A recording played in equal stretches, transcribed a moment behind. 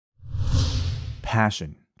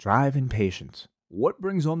passion, drive, and patience. What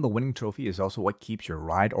brings home the winning trophy is also what keeps your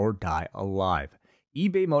ride or die alive.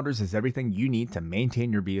 eBay Motors has everything you need to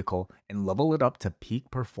maintain your vehicle and level it up to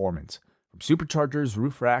peak performance. From superchargers,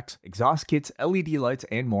 roof racks, exhaust kits, LED lights,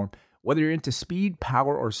 and more, whether you're into speed,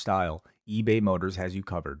 power, or style, eBay Motors has you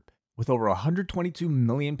covered. With over 122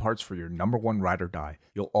 million parts for your number one ride or die,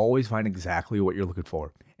 you'll always find exactly what you're looking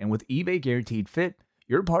for. And with eBay Guaranteed Fit,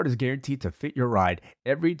 your part is guaranteed to fit your ride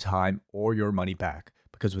every time or your money back.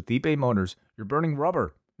 Because with eBay Motors, you're burning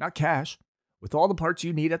rubber, not cash. With all the parts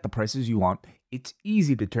you need at the prices you want, it's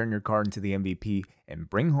easy to turn your car into the MVP and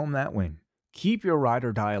bring home that win. Keep your ride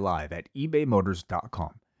or die alive at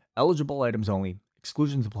ebaymotors.com. Eligible items only.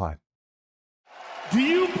 Exclusions apply. Do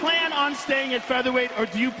you plan on staying at featherweight or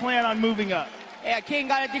do you plan on moving up? Hey, a king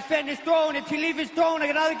got to defend his throne. If he leave his throne,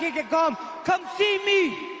 another king can come. Come see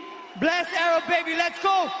me. Bless Arrow, baby. Let's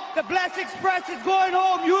go. The Bless Express is going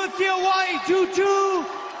home. UFC Hawaii. Choo-choo.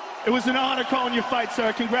 It was an honor calling your fight,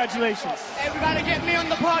 sir. Congratulations. Hey, we got to get me on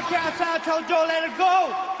the podcast. I'll tell Joe, let it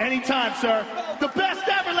go. Anytime, sir. The best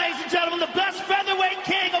ever, ladies and gentlemen. The best featherweight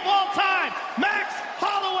king of all time, Max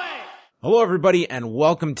Holloway. Hello, everybody, and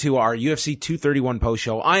welcome to our UFC 231 post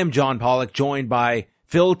show. I am John Pollock, joined by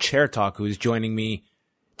Phil Chertok, who is joining me.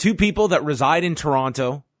 Two people that reside in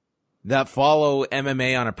Toronto, that follow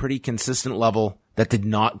MMA on a pretty consistent level, that did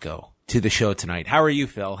not go to the show tonight. How are you,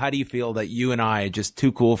 Phil? How do you feel that you and I are just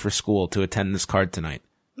too cool for school to attend this card tonight?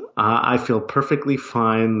 I feel perfectly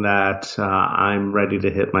fine that I'm ready to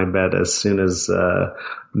hit my bed as soon as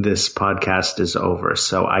this podcast is over.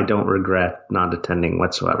 So I don't regret not attending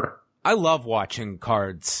whatsoever. I love watching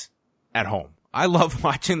cards at home. I love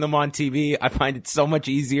watching them on TV. I find it so much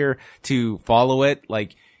easier to follow it.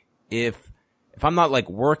 Like if I'm not like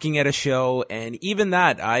working at a show, and even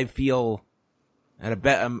that, I feel at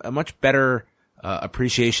a much better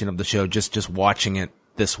appreciation of the show just watching it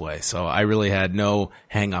this way. So I really had no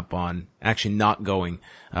hang up on actually not going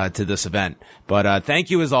to this event. But thank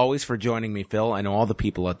you as always for joining me, Phil. I know all the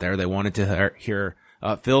people out there, they wanted to hear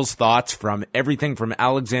Phil's thoughts from everything from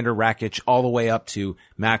Alexander Rakic all the way up to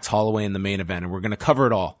Max Holloway in the main event, and we're going to cover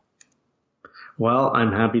it all. Well,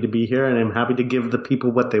 I'm happy to be here, and I'm happy to give the people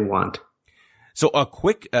what they want. So a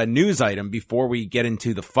quick news item before we get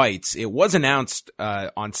into the fights. It was announced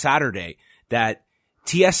on Saturday that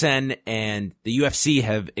TSN and the UFC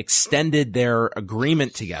have extended their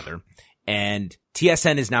agreement together, and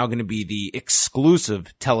TSN is now going to be the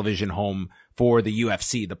exclusive television home for the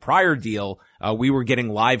UFC. The prior deal, we were getting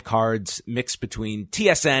live cards mixed between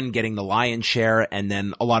TSN getting the lion's share, and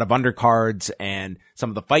then a lot of undercards and some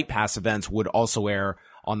of the Fight Pass events would also air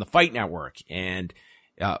on the Fight Network. And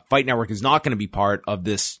Fight Network is not going to be part of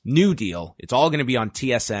this new deal. It's all going to be on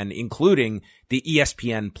TSN, including the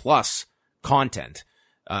ESPN Plus content.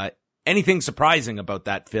 Anything surprising about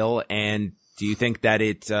that, Phil? And do you think that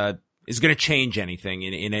it is going to change anything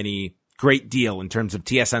in any great deal in terms of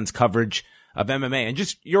TSN's coverage of MMA, and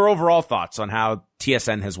just your overall thoughts on how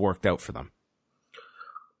TSN has worked out for them?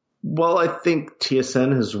 Well, I think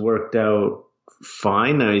TSN has worked out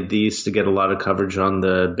fine. They used to get a lot of coverage on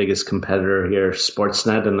the biggest competitor here,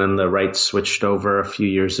 Sportsnet, and then the rights switched over a few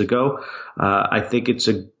years ago. I think it's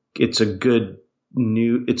good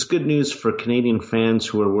news for Canadian fans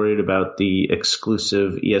who are worried about the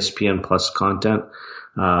exclusive ESPN Plus content,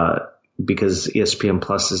 because ESPN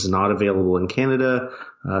Plus is not available in Canada.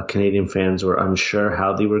 Canadian fans were unsure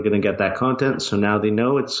how they were going to get that content, so now they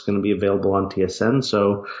know it's going to be available on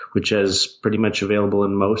TSN, which is pretty much available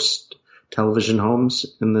in most television homes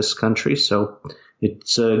in this country. So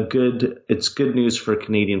it's good news for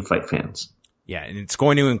Canadian fight fans. Yeah, and it's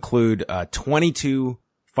going to include 22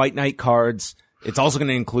 fight night cards. It's also going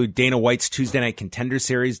to include Dana White's Tuesday Night Contender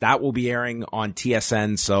Series. That will be airing on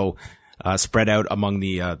TSN, so spread out among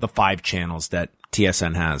the 5 channels that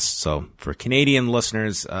TSN has. So for Canadian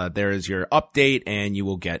listeners, there is your update, and you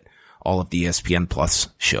will get all of the ESPN Plus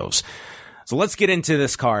shows. So let's get into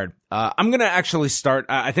this card. I'm going to actually start.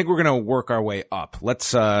 I think we're going to work our way up.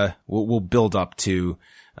 Let's, we'll build up to,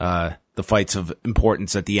 the fights of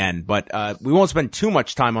importance at the end, but, we won't spend too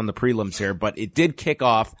much time on the prelims here, but it did kick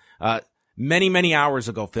off, many hours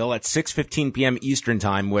ago, Phil, at 6:15 p.m. Eastern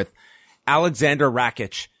time with Alexander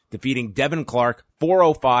Rakic defeating Devin Clark,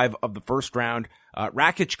 4:05 of the first round.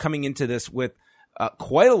 Rakic coming into this with,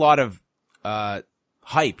 quite a lot of,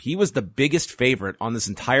 hype. He was the biggest favorite on this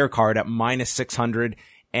entire card at -600.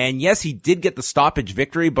 And yes, he did get the stoppage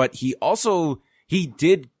victory, but he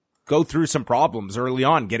did go through some problems early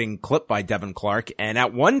on, getting clipped by Devin Clark. And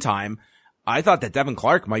at one time, I thought that Devin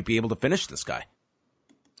Clark might be able to finish this guy.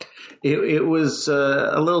 It was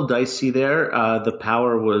a little dicey there. The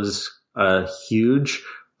power was huge.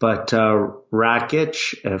 But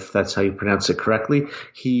Rakic, if that's how you pronounce it correctly,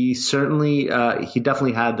 he definitely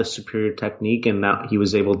had the superior technique, and that he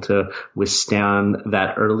was able to withstand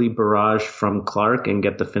that early barrage from Clark and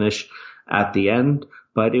get the finish at the end.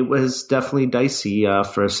 But it was definitely dicey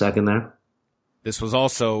for a second there. This was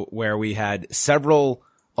also where we had several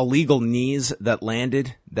illegal knees that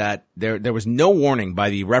landed, that there was no warning by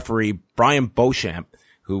the referee, Brian Beauchamp,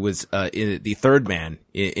 who was the third man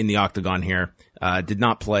in the octagon here. Did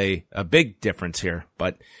not play a big difference here,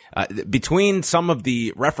 but between some of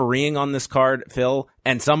the refereeing on this card, Phil,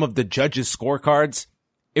 and some of the judges' scorecards,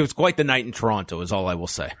 it was quite the night in Toronto, is all I will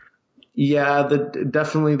say. Yeah,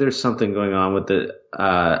 definitely there's something going on with the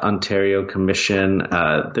Ontario Commission.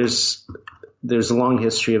 There's a long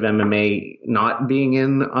history of MMA not being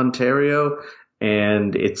in Ontario,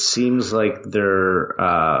 and it seems like they're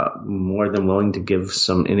more than willing to give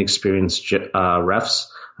some inexperienced refs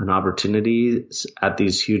an opportunity at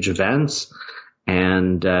these huge events.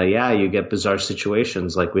 And you get bizarre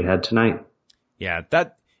situations like we had tonight. Yeah,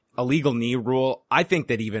 that illegal knee rule, I think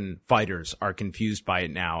that even fighters are confused by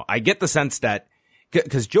it now. I get the sense that,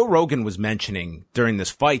 because Joe Rogan was mentioning during this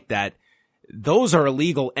fight that those are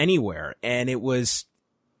illegal anywhere. And it was,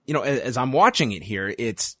 as I'm watching it here,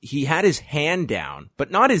 he had his hand down,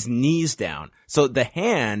 but not his knees down. So the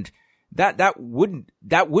hand, that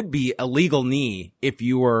would be a legal knee if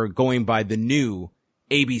you were going by the new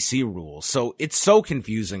ABC rules. So it's so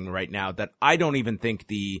confusing right now that I don't even think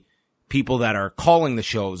the people that are calling the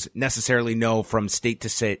shows necessarily know from state to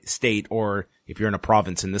state, or if you're in a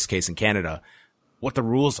province, in this case in Canada, what the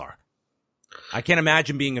rules are. I can't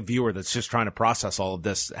imagine being a viewer that's just trying to process all of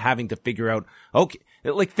this, having to figure out, okay,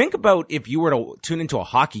 like think about if you were to tune into a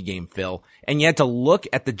hockey game, Phil, and you had to look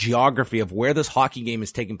at the geography of where this hockey game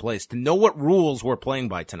is taking place to know what rules we're playing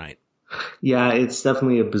by tonight. Yeah, it's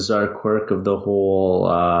definitely a bizarre quirk of the whole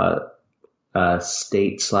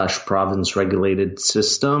state/province regulated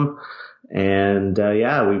system. And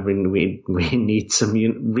we need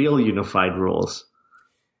some real unified rules.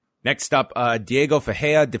 Next up, Diego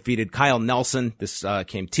Ferreira defeated Kyle Nelson. This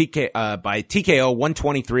came by TKO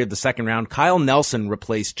 123 of the second round. Kyle Nelson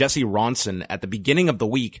replaced Jesse Ronson at the beginning of the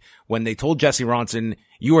week when they told Jesse Ronson,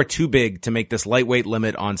 you are too big to make this lightweight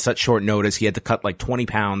limit on such short notice. He had to cut like 20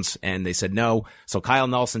 pounds, and they said no. So Kyle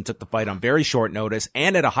Nelson took the fight on very short notice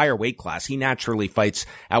and at a higher weight class. He naturally fights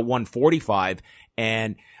at 145,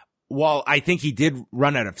 and while I think he did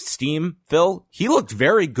run out of steam, Phil, he looked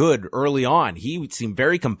very good early on. He seemed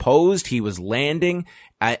very composed. He was landing,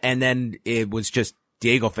 and then it was just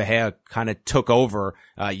Diego Ferreira kind of took over.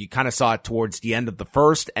 You kind of saw it towards the end of the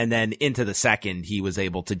first, and then into the second, he was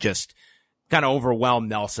able to just kind of overwhelm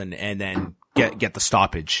Nelson and then get the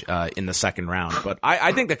stoppage in the second round. But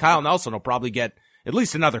I think that Kyle Nelson will probably get at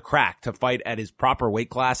least another crack to fight at his proper weight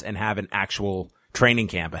class and have an actual training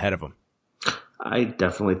camp ahead of him. I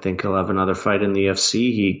definitely think he'll have another fight in the UFC.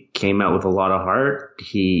 He came out with a lot of heart.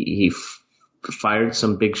 He fired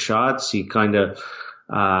some big shots. He kind of,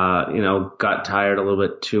 got tired a little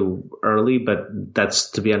bit too early, but that's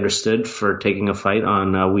to be understood for taking a fight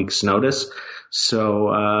on a week's notice. So,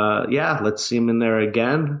 let's see him in there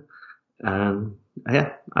again. And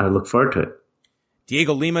I look forward to it.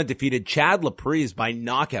 Diego Lima defeated Chad Laprise by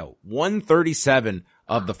knockout, 137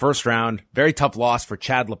 of the first round. Very tough loss for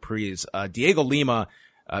Chad Laprise. Diego Lima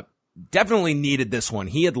definitely needed this one.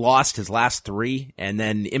 He had lost his last three, and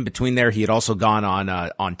then in between there, he had also gone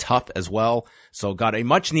on tough as well. So got a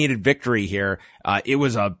much needed victory here. It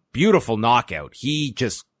was a beautiful knockout. He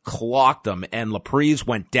just clocked him, and Laprise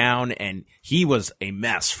went down, and he was a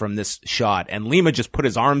mess from this shot. And Lima just put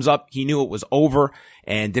his arms up. He knew it was over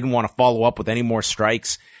and didn't want to follow up with any more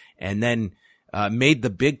strikes. And then made the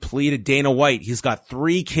big plea to Dana White. He's got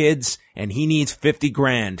 3 kids and he needs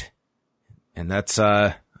 $50,000. And that's,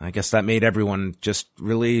 I guess that made everyone just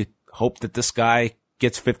really hope that this guy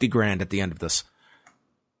gets $50,000 at the end of this.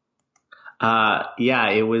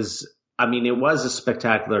 It was a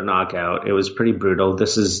spectacular knockout. It was pretty brutal.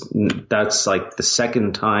 That's like the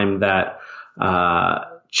second time that,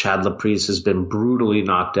 Chad Laprise has been brutally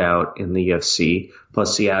knocked out in the UFC.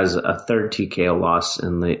 Plus, he has a third TKO loss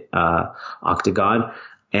in the octagon.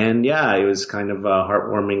 And it was kind of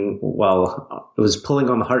heartwarming. Well, it was pulling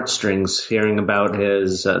on the heartstrings hearing about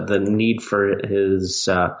his the need for his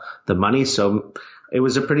the money. So it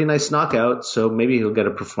was a pretty nice knockout. So maybe he'll get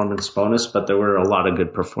a performance bonus. But there were a lot of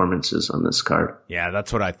good performances on this card. Yeah,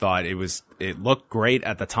 that's what I thought. It looked great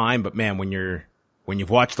at the time, but man, when you're when you've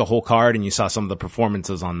watched the whole card and you saw some of the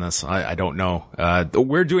performances on this, I don't know.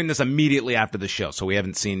 We're doing this immediately after the show, so we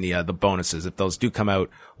haven't seen the bonuses. If those do come out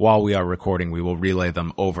while we are recording, we will relay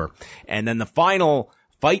them over. And then the final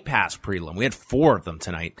Fight Pass prelim, we had 4 of them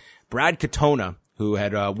tonight. Brad Katona, who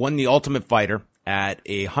had won the Ultimate Fighter at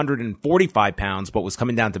 145 pounds, but was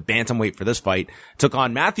coming down to bantamweight for this fight, took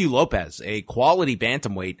on Matthew Lopez, a quality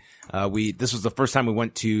bantamweight. This was the first time we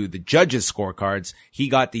went to the judges' scorecards. He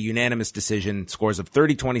got the unanimous decision, scores of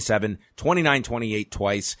 30-27, 29-28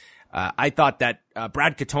 twice. I thought that,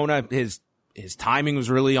 Brad Katona, his timing was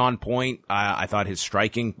really on point. I thought his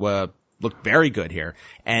striking, looked very good here.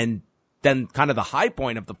 And then kind of the high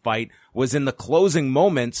point of the fight was in the closing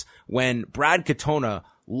moments when Brad Katona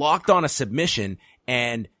locked on a submission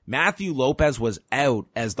and Matthew Lopez was out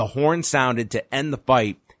as the horn sounded to end the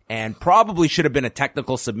fight, and probably should have been a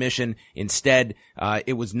technical submission. Instead,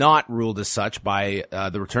 it was not ruled as such by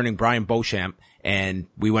the returning Brian Beauchamp, and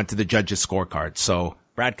we went to the judges' scorecard. So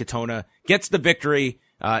Brad Katona gets the victory,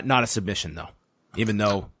 not a submission though, even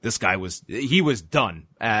though this guy was done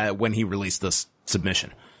when he released this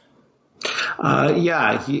submission.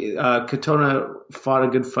 Katona fought a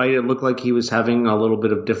good fight. It looked like he was having a little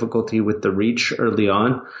bit of difficulty with the reach early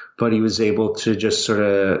on, but he was able to just sort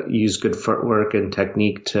of use good footwork and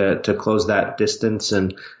technique to close that distance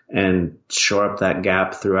and shore up that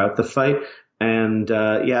gap throughout the fight. And,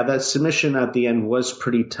 that submission at the end was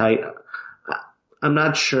pretty tight. I'm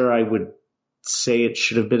not sure I would say it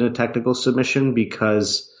should have been a technical submission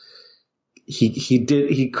because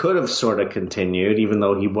he could have sort of continued, even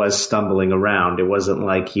though he was stumbling around. It wasn't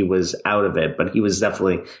like he was out of it, but he was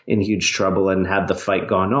definitely in huge trouble, and had the fight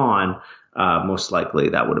gone on, most likely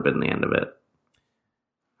that would have been the end of it.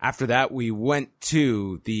 After that, we went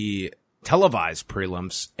to the televised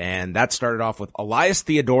prelims, and that started off with Elias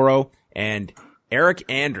Theodorou and Eric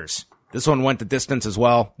Anders. This one went the distance as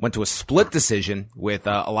well, went to a split decision with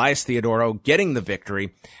Elias Theodorou getting the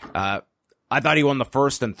victory. I thought he won the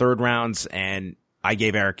first and third rounds, and I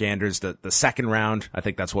gave Eric Anders the second round. I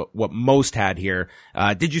think that's what most had here.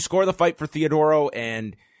 Did you score the fight for Theodorou?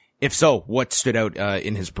 And if so, what stood out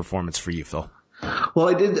in his performance for you, Phil? Well,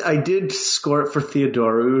 I did score it for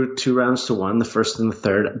Theodorou 2-1, the first and the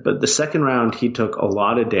third. But the second round, he took a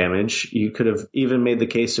lot of damage. You could have even made the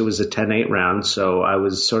case it was a 10-8 round. So I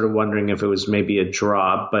was sort of wondering if it was maybe a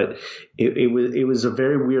draw. But it was a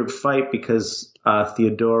very weird fight because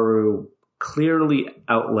Theodorou clearly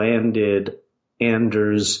outlanded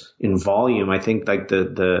Anders in volume. I think like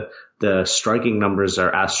the striking numbers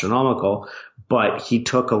are astronomical, but he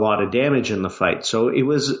took a lot of damage in the fight. So it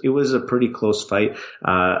was a pretty close fight.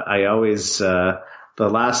 I always, the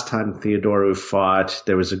last time Theodorou fought,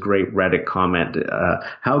 there was a great Reddit comment.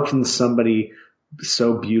 How can somebody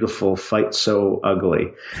so beautiful fight so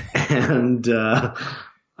ugly? And,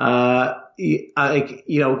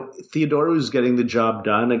 Theodorou's getting the job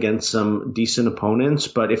done against some decent opponents,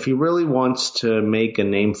 but if he really wants to make a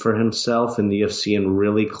name for himself in the UFC and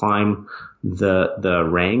really climb the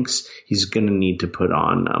ranks, he's going to need to put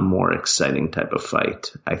on a more exciting type of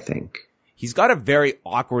fight, I think. He's got a very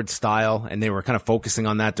awkward style, and they were kind of focusing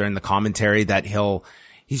on that during the commentary, that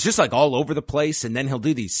he's just like all over the place, and then he'll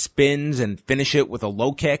do these spins and finish it with a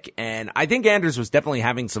low kick. And I think Anders was definitely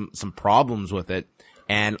having some problems with it.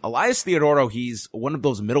 And Elias Theodorou, he's one of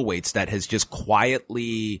those middleweights that has just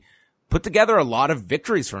quietly put together a lot of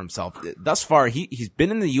victories for himself. Thus far, he's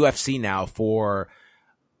been in the UFC now for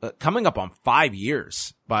coming up on 5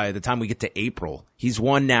 years by the time we get to April. He's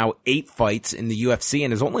won now 8 fights in the UFC,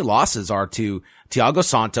 and his only losses are to Thiago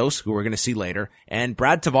Santos, who we're going to see later, and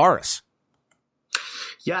Brad Tavares.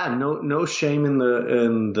 Yeah, no shame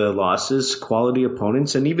in the losses, quality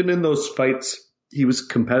opponents, and even in those fights, he was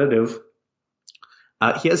competitive.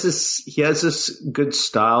 He has this good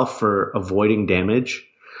style for avoiding damage.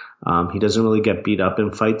 He doesn't really get beat up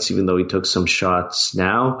in fights, even though he took some shots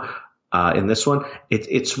now. In this one,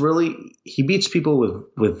 it's really, he beats people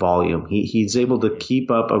with volume. He's able to keep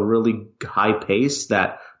up a really high pace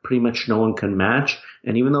that pretty much no one can match.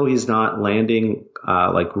 And even though he's not landing,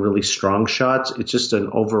 like really strong shots, it's just an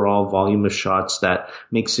overall volume of shots that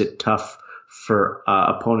makes it tough for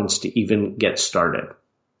opponents to even get started.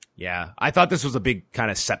 Yeah, I thought this was a big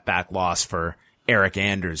kind of setback loss for Eric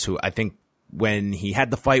Anders, who I think when he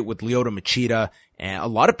had the fight with Lyoto Machida, and a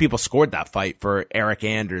lot of people scored that fight for Eric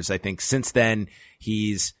Anders. I think since then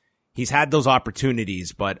he's had those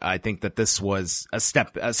opportunities, but I think that this was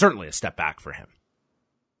certainly a step back for him.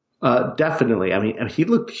 Definitely. I mean, he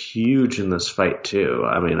looked huge in this fight too.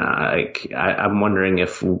 I mean, I'm wondering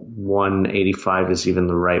if 185 is even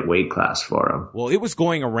the right weight class for him. Well, it was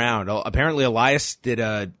going around. Apparently Elias did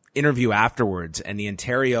a interview afterwards, and the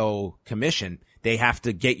Ontario Commission, they have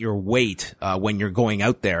to get your weight when you're going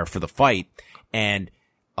out there for the fight. And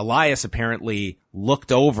Elias apparently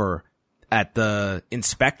looked over at the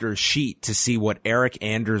inspector's sheet to see what Eric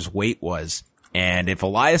Anders' weight was. And if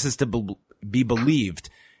Elias is to be believed,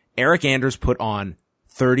 Eric Anders put on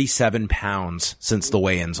 37 pounds since the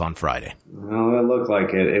weigh-ins on Friday. Well, it looked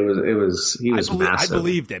like it. He was massive. I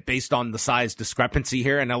believed it based on the size discrepancy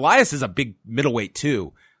here. And Elias is a big middleweight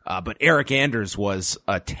too. But Eric Anders was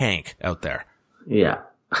a tank out there. Yeah.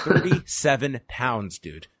 37 pounds,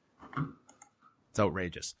 dude. It's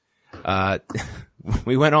outrageous.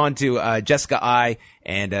 We went on to Jessica Eye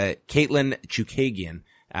and Caitlin Chookagian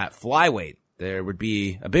at flyweight. There would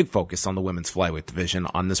be a big focus on the women's flyweight division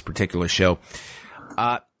on this particular show.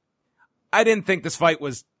 I didn't think this fight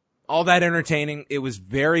was all that entertaining. It was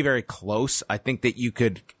very, very close. I think that you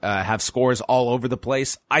could have scores all over the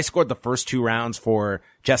place. I scored the first 2 rounds for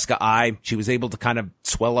Jessica Eye. She was able to kind of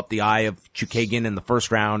swell up the eye of Chookagian in the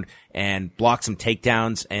first round and block some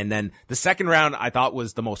takedowns. And then the second round I thought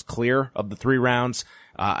was the most clear of the 3 rounds.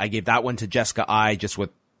 I gave that one to Jessica Eye just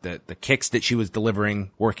with the kicks that she was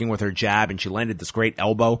delivering, working with her jab, and she landed this great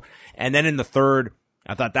elbow. And then in the third,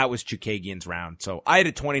 I thought that was Chookagian's round. So I had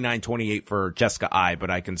a 29-28 for Jessica Eye, but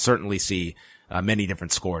I can certainly see many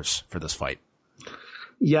different scores for this fight.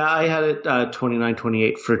 Yeah, I had it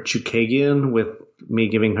 29-28 for Chookagian with me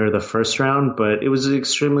giving her the first round, but it was an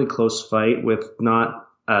extremely close fight with not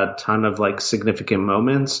a ton of like significant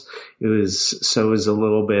moments. It was a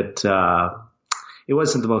little bit, it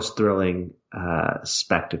wasn't the most thrilling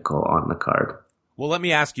spectacle on the card. Well, let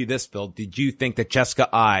me ask you this, Phil. Did you think that Jessica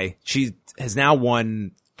Eye, she has now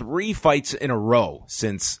won 3 fights in a row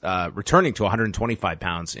since returning to 125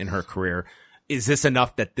 pounds in her career. Is this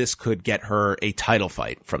enough that this could get her a title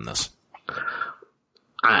fight from this?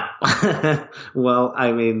 Well,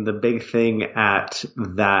 I mean, the big thing at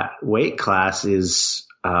that weight class is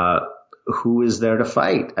who is there to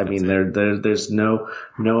fight? I mean, there's no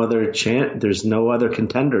other there's no other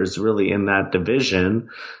contenders really in that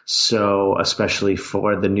division. So, especially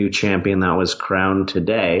for the new champion that was crowned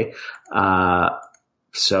today.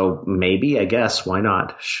 So maybe, I guess, why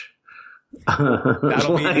not?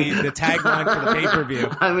 That'll be the tagline for the pay-per-view.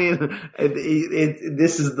 I mean,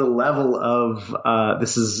 this is the level of,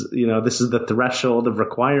 this is the threshold of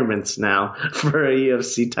requirements now for a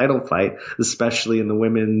UFC title fight, especially in the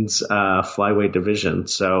women's, flyweight division.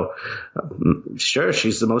 So, sure,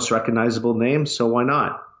 she's the most recognizable name, so why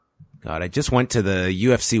not? God, I just went to the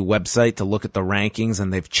UFC website to look at the rankings,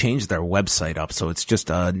 and they've changed their website up, so it's just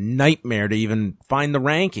a nightmare to even find the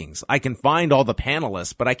rankings. I can find all the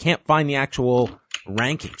panelists, but I can't find the actual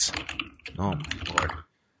rankings. Oh, my Lord.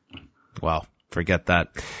 Well, forget that.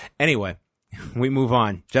 Anyway, we move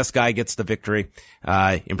on. Jessica Eye gets the victory,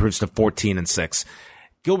 improves to 14-6.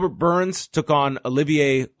 Gilbert Burns took on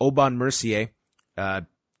Olivier Aubin-Mercier.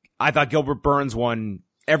 I thought Gilbert Burns won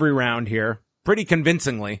every round here pretty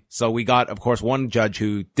convincingly. So we got, of course, one judge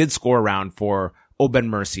who did score a round for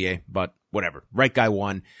Aubin-Mercier, but whatever. Right guy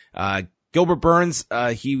won. Gilbert Burns,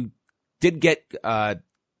 he did get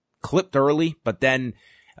clipped early, but then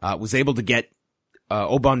was able to get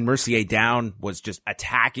Aubin-Mercier down, was just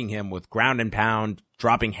attacking him with ground and pound,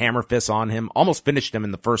 dropping hammer fists on him, almost finished him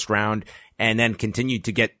in the first round, and then continued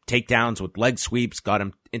to get takedowns with leg sweeps, got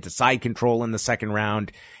him into side control in the second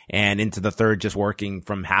round, and into the third just working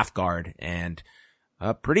from half guard. And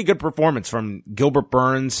a pretty good performance from Gilbert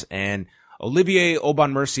Burns. And Olivier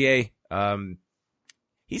Aubin-Mercier,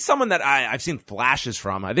 he's someone that I've seen flashes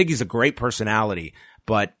from. I think he's a great personality,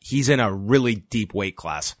 but he's in a really deep weight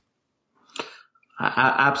class.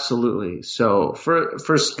 Absolutely. So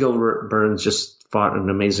first, Gilbert Burns just fought an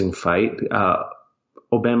amazing fight.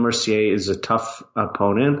 Aubin-Mercier is a tough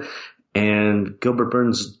opponent, and Gilbert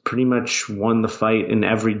Burns pretty much won the fight in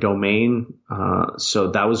every domain.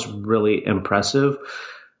 So that was really impressive.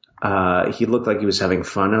 He looked like he was having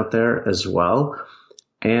fun out there as well.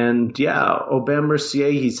 And yeah,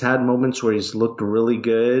 Aubin-Mercier, he's had moments where he's looked really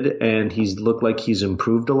good and he's looked like he's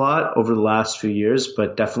improved a lot over the last few years,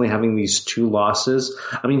 but definitely having these 2 losses.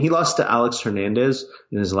 I mean, he lost to Alex Hernandez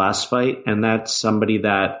in his last fight, and that's somebody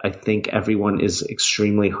that I think everyone is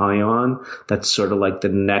extremely high on. That's sort of like the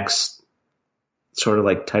next sort of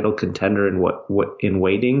like title contender in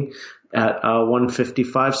waiting at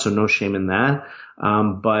 155. So no shame in that.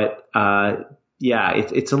 Yeah,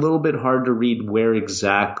 it's a little bit hard to read where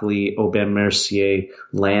exactly Aubin-Mercier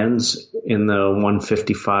lands in the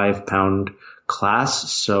 155-pound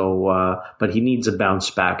class. So, but he needs a bounce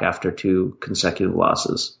back after 2 consecutive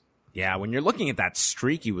losses. Yeah, when you're looking at that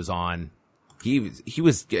streak he was on, he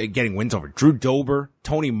was getting wins over Drew Dober,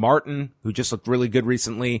 Tony Martin, who just looked really good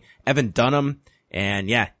recently, Evan Dunham, and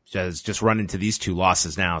yeah, just run into these 2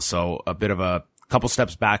 losses now. So a bit of a couple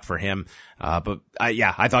steps back for him. But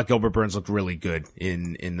I thought Gilbert Burns looked really good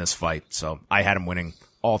in this fight. So I had him winning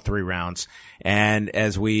all 3 rounds. And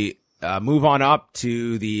as we move on up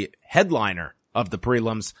to the headliner of the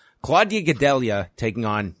prelims, Claudia Gadelha taking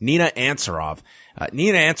on Nina Ansaroff.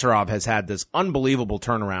 Nina Ansaroff has had this unbelievable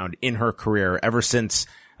turnaround in her career ever since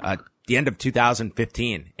the end of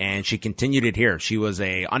 2015, and she continued it here. She was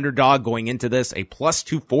a underdog going into this, a plus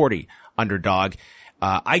 240 underdog.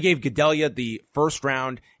 I gave Gadelha the first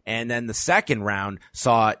round, and then the second round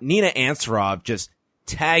saw Nina Ansaroff just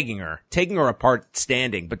taking her apart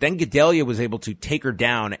standing. But then Gadelha was able to take her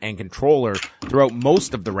down and control her throughout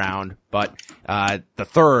most of the round. But the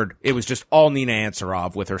third, it was just all Nina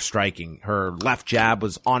Ansaroff with her striking. Her left jab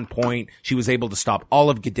was on point. She was able to stop all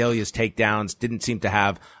of Gadelha's takedowns. Didn't seem to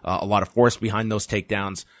have a lot of force behind those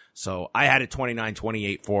takedowns. So I had it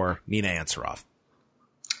 29-28 for Nina Ansaroff.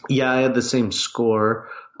 Yeah, I had the same score.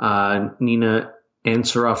 Nina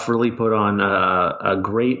Ansaroff really put on a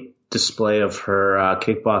great display of her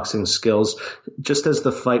kickboxing skills. Just as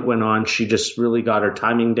the fight went on, she just really got her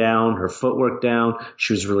timing down, her footwork down.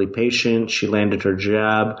 She was really patient. She landed her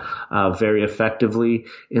jab very effectively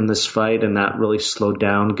in this fight, and that really slowed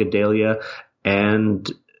down Gadelha. And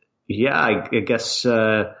yeah, I guess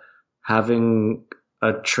having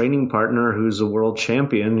a training partner who's a world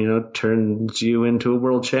champion, turns you into a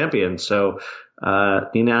world champion. So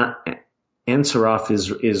Nina Ansaroff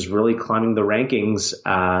is really climbing the rankings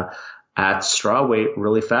at strawweight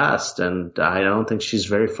really fast, and I don't think she's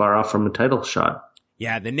very far off from a title shot.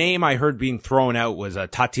 Yeah, the name I heard being thrown out was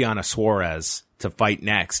Tatiana Suarez to fight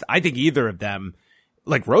next. I think either of them,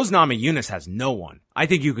 like Rose Namajunas has no one. I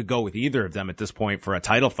think you could go with either of them at this point for a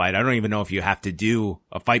title fight. I don't even know if you have to do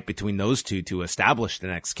a fight between those two to establish the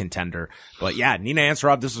next contender. But yeah, Nina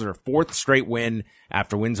Ansaroff, this is her 4th straight win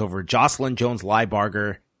after wins over Jocelyn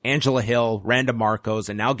Jones-Lybarger, Angela Hill, Randa Marcos,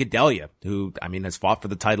 and now Gadelha, who, has fought for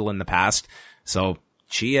the title in the past. So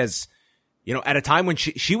she has, at a time when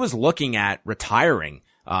she was looking at retiring,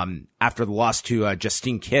 after the loss to,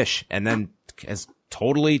 Justine Kish, and then has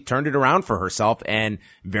totally turned it around for herself and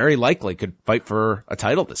very likely could fight for a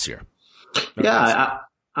title this year.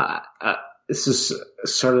 This is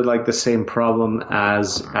sort of like the same problem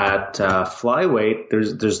as at, flyweight.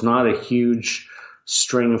 There's not a huge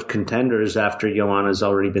string of contenders after Joanna's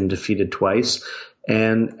already been defeated twice.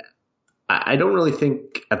 And I don't really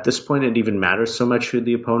think at this point it even matters so much who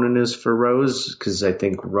the opponent is for Rose, because I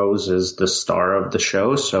think Rose is the star of the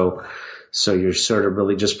show. So you're sort of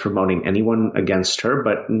really just promoting anyone against her.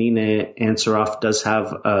 But Nina Ansaroff does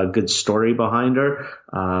have a good story behind her.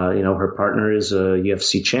 Her partner is a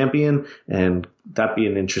UFC champion, and that'd be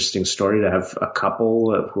an interesting story to have a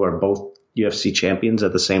couple who are both UFC champions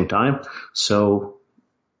at the same time. So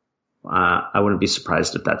I wouldn't be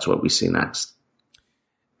surprised if that's what we see next.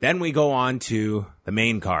 Then we go on to the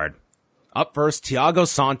main card. Up first, Thiago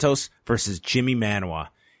Santos versus Jimmy Manuwa.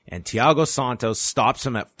 And Thiago Santos stops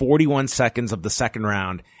him at 41 seconds of the second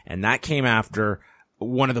round. And that came after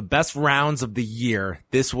one of the best rounds of the year.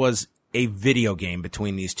 This was a video game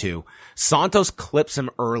between these two. Santos clips him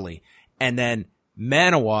early, and then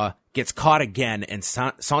Manuwa gets caught again, and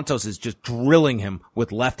Santos is just drilling him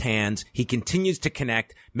with left hands. He continues to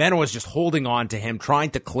connect. Manuwa's just holding on to him, trying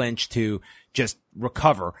to clinch to just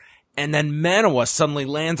recover. And then Manuwa suddenly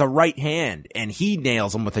lands a right hand, and he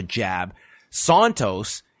nails him with a jab.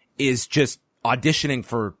 Santos is just auditioning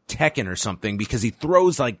for Tekken or something, because he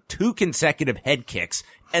throws like 2 consecutive head kicks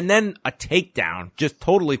and then a takedown, just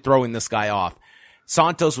totally throwing this guy off.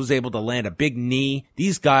 Santos was able to land a big knee.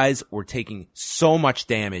 These guys were taking so much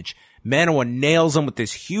damage. Manuwa nails him with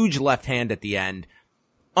this huge left hand at the end.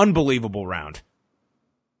 Unbelievable round.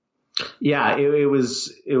 Yeah, it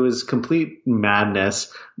was complete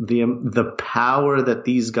madness. The power that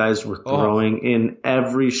these guys were throwing in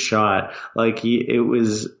every shot, it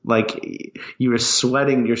was like you were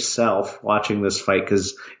sweating yourself watching this fight,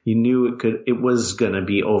 because you knew it was gonna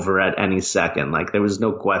be over at any second. Like, there was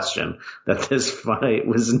no question that this fight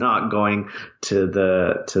was not going to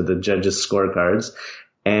the judges' scorecards.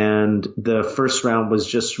 And the first round was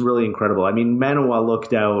just really incredible. Manuwa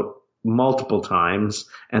looked out multiple times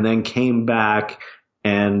and then came back,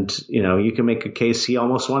 and you can make a case he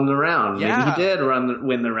almost won the round. Yeah. Maybe he did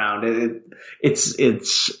win the round.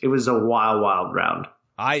 It was a wild round.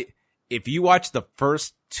 If you watch the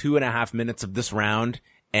first 2.5 minutes of this round,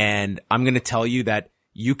 and I'm going to tell you that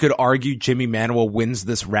you could argue Jimmy Manuwa wins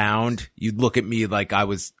this round. You'd look at me like I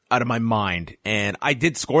was out of my mind. And I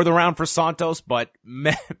did score the round for Santos, but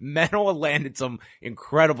Manuwa landed some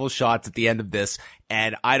incredible shots at the end of this.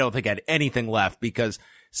 And I don't think I had anything left because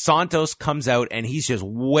Santos comes out and he's just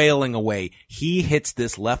wailing away. He hits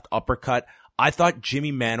this left uppercut. I thought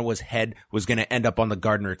Jimmy Manuwa's head was going to end up on the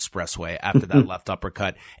Gardner Expressway after that left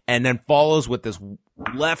uppercut, and then follows with this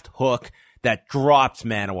left hook that drops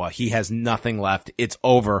Manuwa. He has nothing left. It's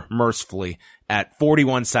over mercifully at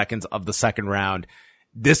 41 seconds of the second round.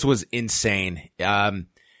 This was insane. You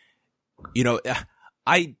know,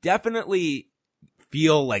 I definitely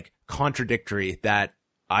feel like contradictory that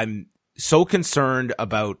I'm so concerned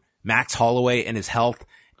about Max Holloway and his health.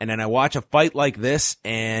 And then I watch a fight like this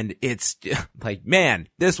and it's like, man,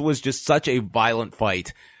 this was just such a violent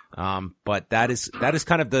fight. But that is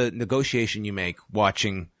kind of the negotiation you make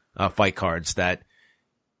watching fight cards, that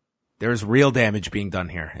there's real damage being done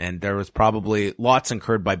here. And there was probably lots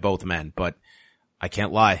incurred by both men, but I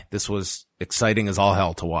can't lie. This was exciting as all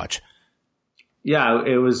hell to watch. Yeah,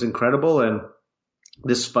 it was incredible. And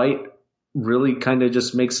this fight really kind of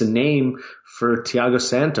just makes a name for Thiago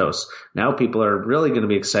Santos. Now people are really going to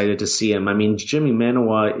be excited to see him. I mean, Jimmy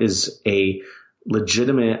Manuwa is a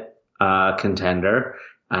legitimate contender.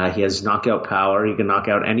 He has knockout power. He can knock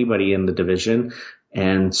out anybody in the division.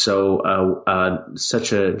 And so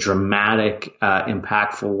such a dramatic,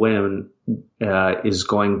 impactful win is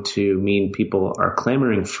going to mean people are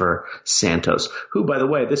clamoring for Santos, who, by the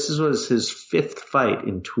way, was his fifth fight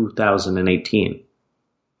in 2018.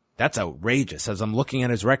 That's outrageous. As I'm looking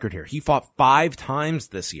at his record here, he fought 5 times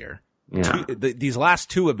this year. Yeah. These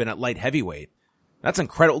last 2 have been at light heavyweight. That's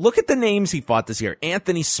incredible. Look at the names he fought this year: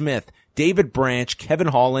 Anthony Smith, David Branch, Kevin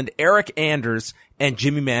Holland, Eric Anders, and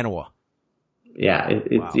Jimmy Manuwa. Yeah,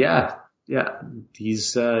 Wow. yeah.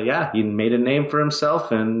 He's he made a name for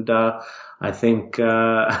himself, and I think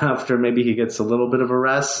after maybe he gets a little bit of a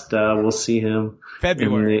rest, we'll see him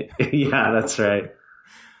February. Yeah, that's right.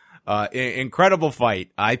 Incredible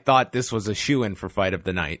fight. I thought this was a shoo-in for fight of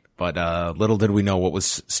the night, but little did we know what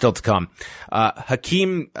was still to come.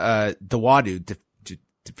 Hakeem Dawodu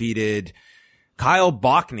defeated Kyle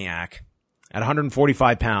Bochniak at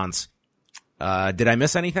 145 pounds. Did I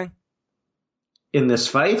miss anything in this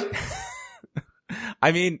fight?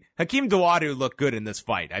 I mean, Hakeem Dawodu looked good in this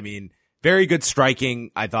fight. I mean, very good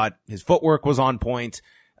striking. I thought his footwork was on point.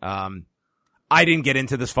 I didn't get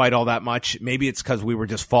into this fight all that much. Maybe it's because we were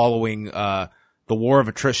just following the war of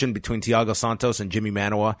attrition between Thiago Santos and Jimmy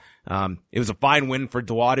Manuwa. It was a fine win for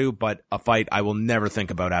Dawodu, but a fight I will never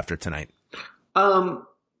think about after tonight.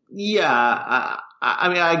 Yeah, I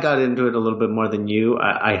mean, I got into it a little bit more than you.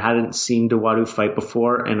 I hadn't seen Dawodu fight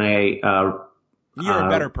before, and You're a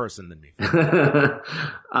better person than me.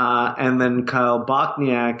 And then Kyle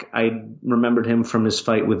Bochniak, I remembered him from his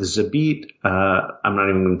fight with Zabit. I'm not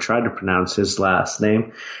even going to try to pronounce his last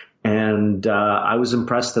name. And I was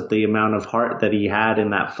impressed at the amount of heart that he had in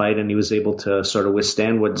that fight, and he was able to sort of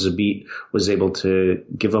withstand what Zabit was able to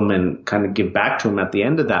give him and kind of give back to him at the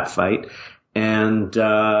end of that fight. And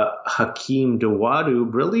Hakeem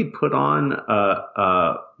Dawodu really put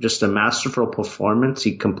on just a masterful performance.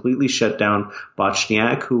 He completely shut down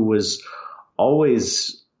Bochniak, who was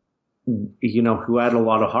always, who had a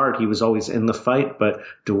lot of heart. He was always in the fight, but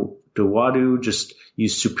Dawodu just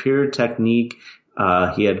used superior technique.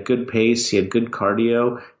 He had good pace. He had good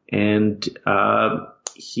cardio, and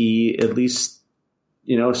he at least,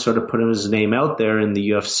 sort of put his name out there in the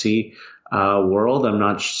UFC world. I'm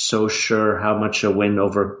not so sure how much a win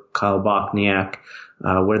over Kyle Bochniak,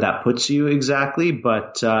 where that puts you exactly,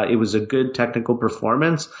 but it was a good technical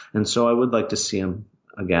performance, and so I would like to see him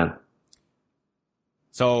again.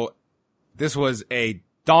 So this was a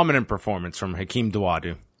dominant performance from Hakeem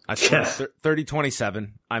Dawodu. I scored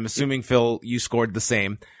 30-27. I'm assuming, Phil, you scored the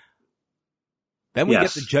same. Then we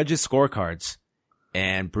get the judges' scorecards,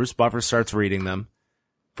 and Bruce Buffer starts reading them.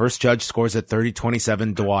 First judge scores at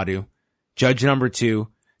 30-27 Dawodu. Judge number 2,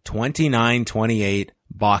 29-28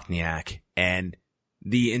 Bochniak. And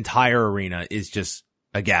the entire arena is just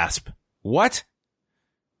a gasp. What?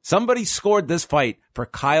 Somebody scored this fight for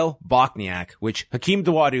Kyle Bochniak, which Hakeem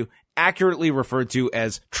Dawodu accurately referred to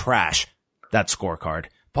as trash, that scorecard.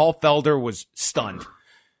 Paul Felder was stunned.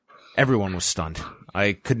 Everyone was stunned.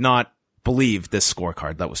 I could not believe this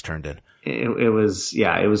scorecard that was turned in. It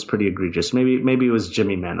was pretty egregious. Maybe it was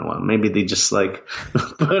Jimmy Manuwa. Maybe they just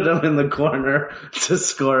put him in the corner to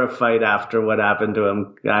score a fight after what happened to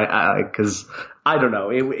him. Cause I don't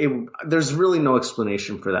know. There's really no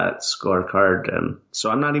explanation for that scorecard. And so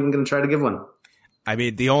I'm not even going to try to give one. I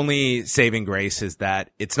mean, the only saving grace is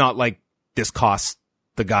that it's not like this costs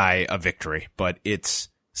the guy a victory, but it's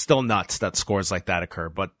still nuts that scores like that occur.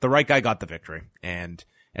 But the right guy got the victory. And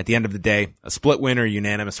at the end of the day, a split win or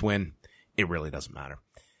unanimous win, it really doesn't matter.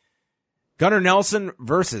 Gunnar Nelson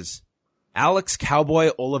versus Alex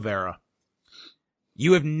Cowboy Oliveira.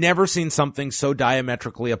 You have never seen something so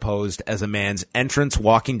diametrically opposed as a man's entrance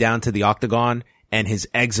walking down to the octagon and his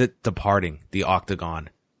exit departing the octagon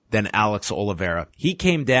than Alex Oliveira. He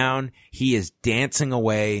came down. He is dancing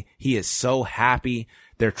away. He is so happy.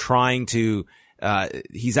 They're trying to,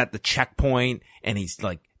 he's at the checkpoint and he's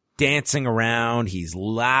like dancing around. He's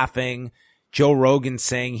laughing. Joe Rogan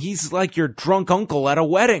saying he's like your drunk uncle at a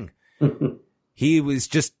wedding. He was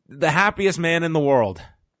just the happiest man in the world.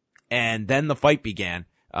 And then the fight began.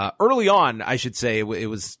 Early on, I should say, it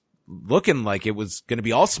was looking like it was going to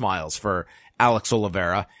be all smiles for Alex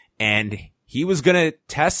Oliveira. And he was going to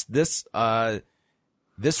test this referee,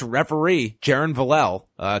 Jaron Villel,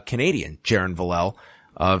 Canadian Jaron Villel,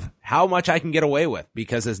 of how much I can get away with.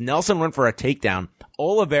 Because as Nelson went for a takedown,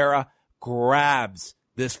 Oliveira grabs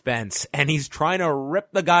this fence and he's trying to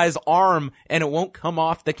rip the guy's arm and it won't come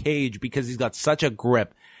off the cage because he's got such a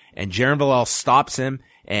grip. And Jaron Villel stops him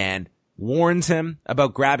and warns him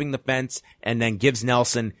about grabbing the fence and then gives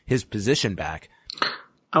Nelson his position back.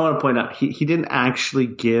 I want to point out, he didn't actually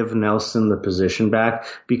give Nelson the position back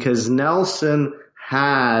because Nelson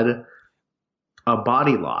had a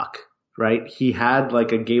body lock, right? He had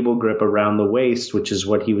like a gable grip around the waist, which is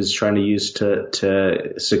what he was trying to use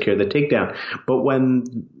to secure the takedown. But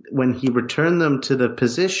when he returned them to the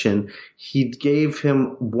position, he gave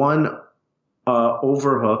him one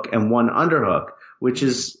overhook and one underhook, which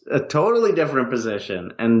is a totally different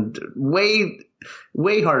position and way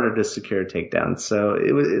harder to secure takedowns. So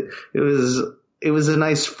it was a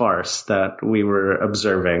nice farce that we were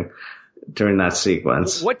observing during that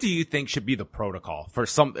sequence. What do you think should be the protocol for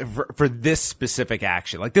this specific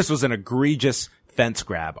action? Like, this was an egregious fence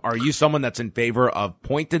grab. Are you someone that's in favor of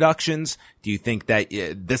point deductions? Do you think that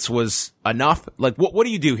this was enough? Like, what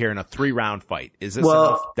do you do here in a 3-round fight? Is this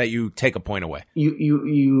enough that you take a point away?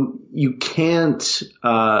 You can't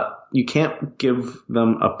give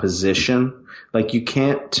them a position. Like, you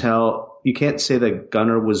can't say that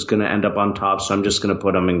Gunnar was going to end up on top, so I'm just going to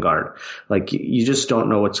put him in guard. Like, you just don't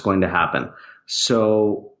know what's going to happen.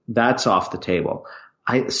 So that's off the table.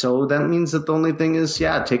 So that means that the only thing is,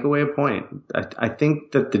 take away a point. I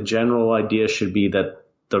think that the general idea should be that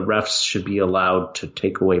the refs should be allowed to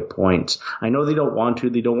take away points. I know they don't want to.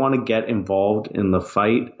 They don't want to get involved in the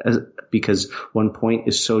fight because one point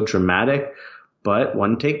is so dramatic. But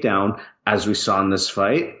one takedown, as we saw in this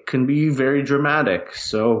fight, can be very dramatic.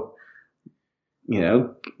 So,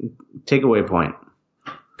 take away a point.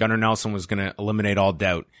 Gunnar Nelson was going to eliminate all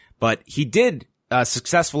doubt, but he did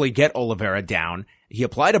successfully get Oliveira down. He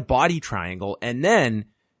applied a body triangle, and then,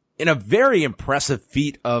 in a very impressive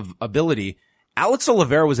feat of ability, Alex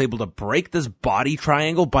Oliveira was able to break this body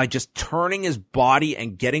triangle by just turning his body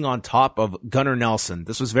and getting on top of Gunnar Nelson.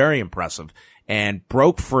 This was very impressive and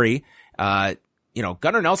broke free.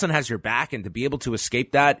 Gunnar Nelson has your back, and to be able to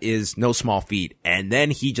escape that is no small feat. And then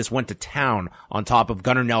he just went to town on top of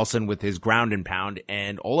Gunnar Nelson with his ground and pound,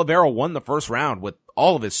 and Oliveira won the first round with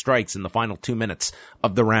all of his strikes in the final 2 minutes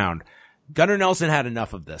of the round. Gunnar Nelson had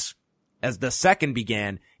enough of this. As the second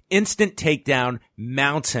began, instant takedown,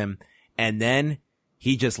 mounts him, and then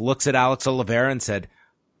he just looks at Alex Oliveira and said,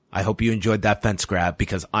 I hope you enjoyed that fence grab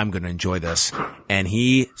because I'm going to enjoy this. And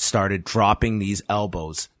he started dropping these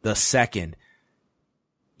elbows. The second,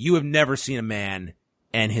 you have never seen a man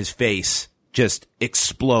and his face just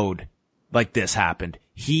explode like this happened.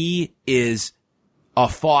 He is a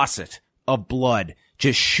faucet of blood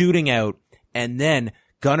just shooting out, and then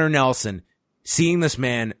Gunnar Nelson, seeing this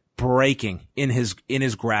man breaking in his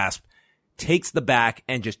grasp, takes the back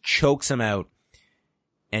and just chokes him out,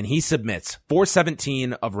 and he submits.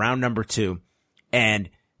 4:17 of round number 2, and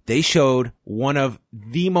they showed one of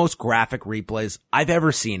the most graphic replays I've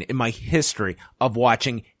ever seen in my history of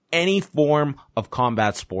watching any form of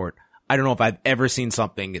combat sport. I don't know if I've ever seen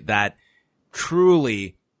something that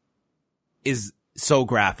truly is so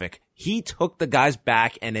graphic. He took the guy's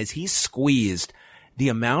back, and as he squeezed, the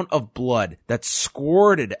amount of blood that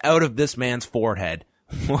squirted out of this man's forehead,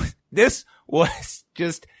 this was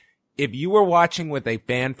just, if you were watching with a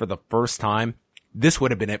fan for the first time, this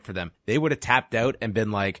would have been it for them. They would have tapped out and been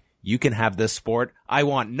like, you can have this sport. I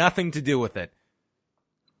want nothing to do with it.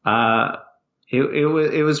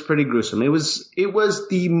 It was pretty gruesome. It was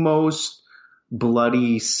the most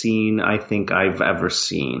bloody scene I think I've ever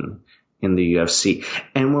seen in the UFC.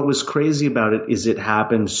 And what was crazy about it is it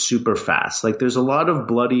happened super fast. Like there's a lot of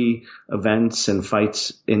bloody events and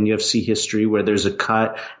fights in UFC history where there's a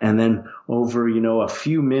cut and then over, a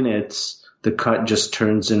few minutes, the cut just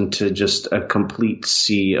turns into just a complete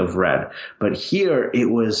sea of red. But here it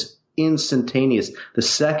was instantaneous. The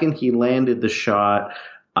second he landed the shot,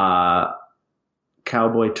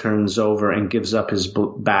 Cowboy turns over and gives up his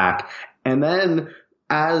back. And then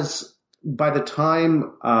by the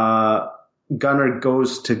time Gunnar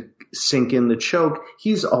goes to sink in the choke,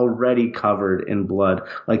 he's already covered in blood.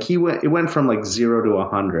 Like it went from like 0 to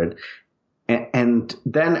 100. And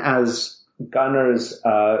then as Gunnar's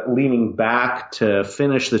leaning back to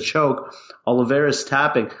finish the choke, Oliveira's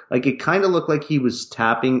tapping. Like it kind of looked like he was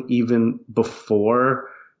tapping even before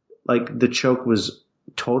like the choke was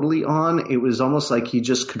totally on. It was almost like he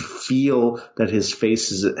just could feel that his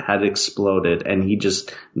face had exploded and he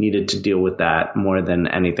just needed to deal with that more than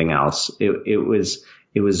anything else. It was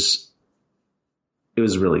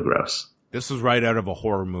really gross. This was right out of a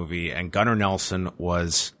horror movie, and Gunnar Nelson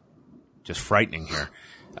was just frightening here.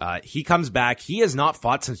 He comes back. He has not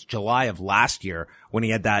fought since July of last year when he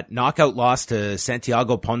had that knockout loss to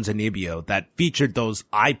Santiago Ponzinibbio that featured those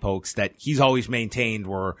eye pokes that he's always maintained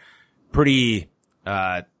were pretty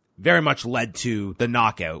very much led to the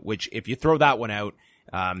knockout, which if you throw that one out,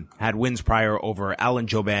 had wins prior over Alan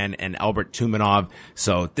Jouban and Albert Tumanov.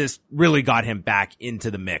 So this really got him back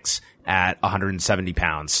into the mix at 170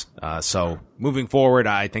 pounds. So moving forward,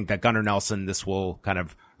 I think that Gunnar Nelson, this will kind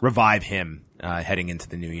of revive him, heading into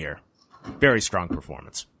the new year. Very strong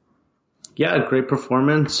performance. Yeah, great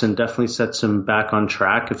performance, and definitely sets him back on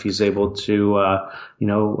track if he's able to,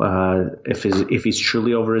 if he's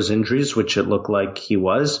truly over his injuries, which it looked like he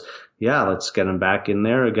was. Yeah, let's get him back in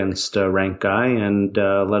there against a ranked guy and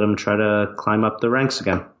let him try to climb up the ranks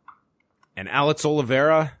again. And Alex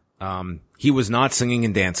Oliveira, he was not singing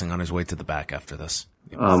and dancing on his way to the back after this.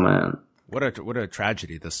 Oh man, what a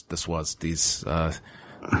tragedy this was. These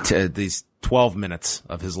 12 minutes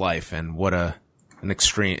of his life, and what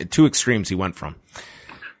two extremes he went from.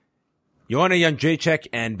 Joanna Jędrzejczyk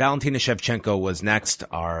and Valentina Shevchenko was next.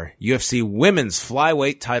 Our UFC women's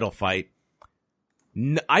flyweight title fight.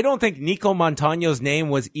 I don't think Nico Montano's name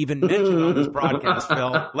was even mentioned on this broadcast,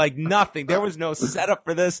 Phil. Like nothing. There was no setup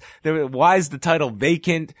for this. Why is the title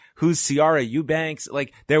vacant? Who's Ciara Eubanks?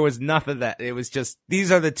 Like there was nothing that. It was just,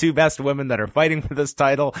 these are the two best women that are fighting for this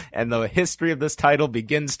title, and the history of this title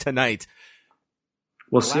begins tonight.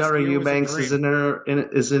 Well, Ciara Eubanks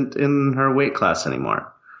isn't in her weight class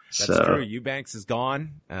anymore. That's true. Eubanks is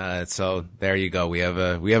gone. So there you go. We have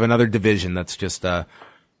another division that's just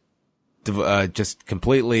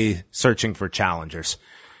completely searching for challengers.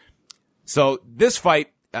 So this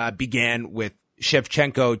fight began with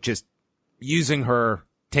Shevchenko just using her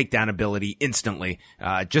takedown ability instantly.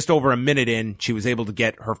 Just over a minute in, she was able to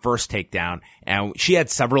get her first takedown, and she had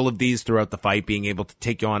several of these throughout the fight, being able to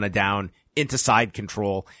take Joanna down into side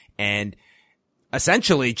control and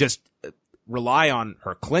essentially just rely on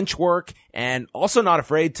her clinch work, and also not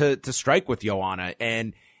afraid to strike with Joanna.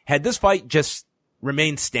 And had this fight just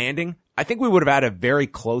remained standing, I think we would have had a very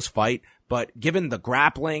close fight. But given the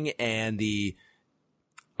grappling and I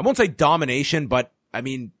won't say domination, but I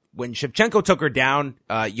mean, when Shevchenko took her down,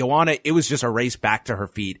 Joanna, it was just a race back to her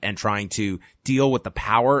feet and trying to deal with the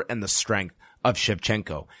power and the strength of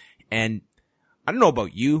Shevchenko. And I don't know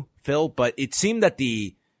about you, Phil, but it seemed that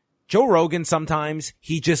Joe Rogan sometimes,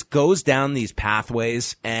 he just goes down these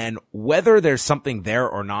pathways, and whether there's something there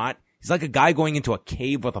or not, he's like a guy going into a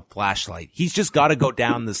cave with a flashlight. He's just got to go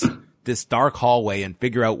down this dark hallway and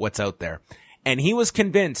figure out what's out there. And he was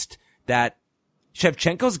convinced that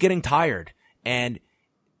Shevchenko's getting tired. And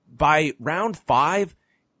by round 5,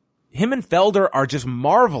 him and Felder are just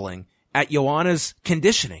marveling at Joanna's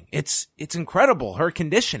conditioning. It's incredible, her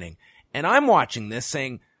conditioning. And I'm watching this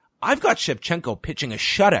saying, I've got Shevchenko pitching a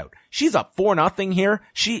shutout. She's up 4-0 here.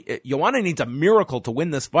 Joanna needs a miracle to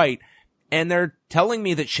win this fight. And they're telling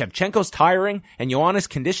me that Shevchenko's tiring and Joanna's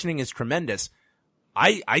conditioning is tremendous.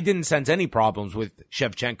 I didn't sense any problems with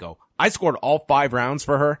Shevchenko. I scored all 5 rounds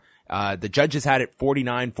for her. The judges had it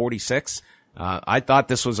 49-46. I thought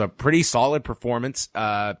this was a pretty solid performance.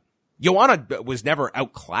 Joanna was never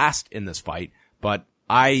outclassed in this fight, but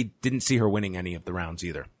I didn't see her winning any of the rounds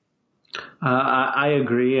either. I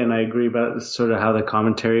agree, and I agree about sort of how the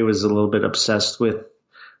commentary was a little bit obsessed with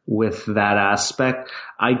that aspect.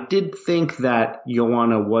 I did think that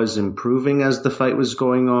Joanna was improving as the fight was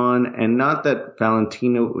going on, and not that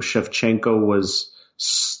Valentina Shevchenko was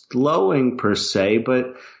slowing per se,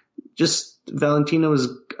 but just Valentina was,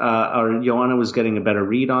 or Joanna was getting a better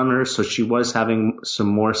read on her, so she was having some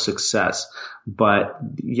more success. But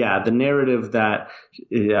yeah, the narrative that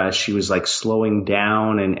she was like slowing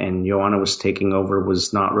down and Joanna was taking over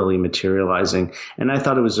was not really materializing. And I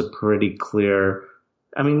thought it was a pretty clear,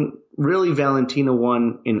 I mean, really Valentina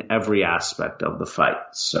won in every aspect of the fight.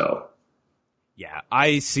 So yeah,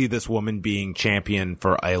 I see this woman being champion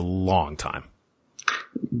for a long time.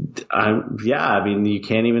 Yeah, I mean, you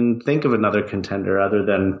can't even think of another contender other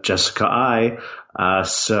than Jessica Ai.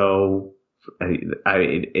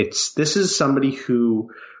 This is somebody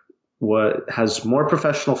who has more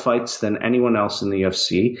professional fights than anyone else in the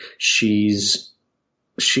UFC. She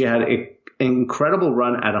had an incredible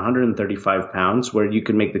run at 135 pounds, where you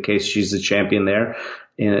could make the case she's the champion there.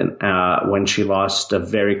 When she lost a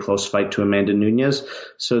very close fight to Amanda Nunes.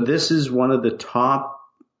 So this is one of the top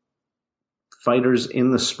fighters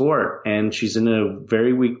in the sport, and she's in a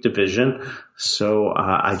very weak division. So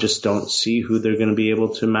I just don't see who they're going to be able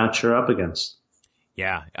to match her up against.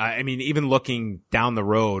 Yeah. I mean, even looking down the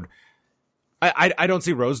road, I don't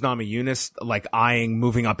see Rose Namajunas like eyeing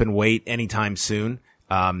moving up in weight anytime soon.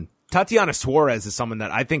 Tatiana Suarez is someone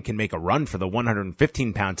that I think can make a run for the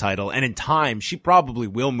 115-pound title, and in time, she probably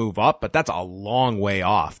will move up, but that's a long way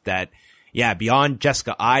off. That, yeah, beyond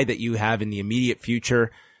Jessica Ai that you have in the immediate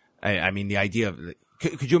future, I mean, the idea of,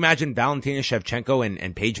 could you imagine Valentina Shevchenko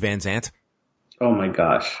and Paige VanZant? Oh my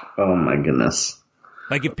gosh. Oh my goodness.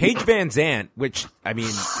 Like if Paige VanZant, which, I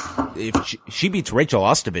mean, if she beats Rachel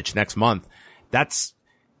Ostovich next month,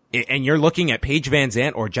 and you're looking at Paige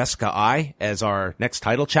VanZant or Jessica Ai as our next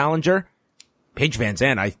title challenger, Paige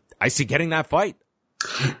VanZant, I see getting that fight.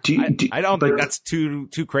 I don't think that's too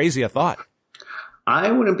crazy a thought.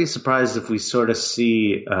 I wouldn't be surprised if we sort of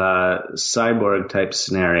see a Cyborg type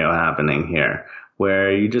scenario happening here,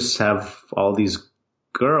 where you just have all these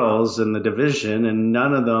girls in the division and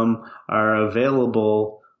none of them are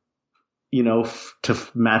available, you know, to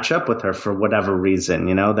match up with her for whatever reason,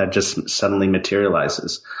 you know, that just suddenly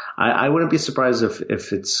materializes. I wouldn't be surprised if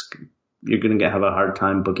you're going to have a hard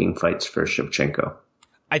time booking fights for Shevchenko.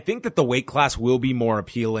 I think that the weight class will be more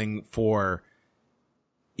appealing for,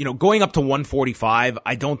 you know, going up to 145,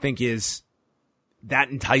 I don't think is that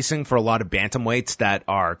enticing for a lot of bantamweights that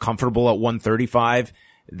are comfortable at 135.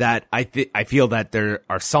 That I feel that there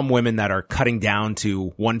are some women that are cutting down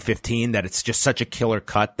to 115, that it's just such a killer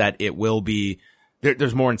cut that it will be,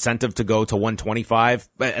 there's more incentive to go to 125,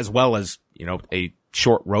 as well as, you know, a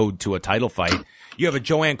short road to a title fight. You have a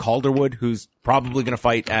Joanne Calderwood who's probably going to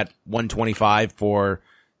fight at 125 for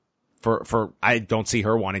I don't see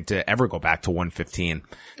her wanting to ever go back to 115.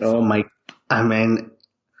 I mean,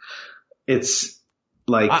 it's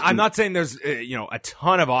like, I'm not saying there's, you know, a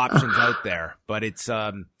ton of options out there, but it's,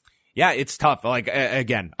 yeah, it's tough. Like,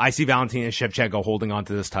 again, I see Valentina Shevchenko holding on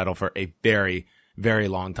to this title for a very, very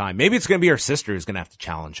long time. Maybe it's going to be her sister who's going to have to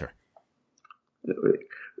challenge her.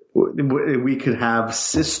 We could have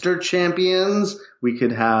sister champions. We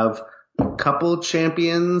could have couple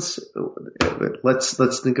champions.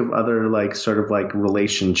 Let's think of other like sort of like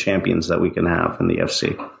relation champions that we can have in the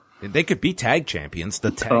UFC. They could be tag champions,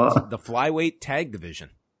 the flyweight tag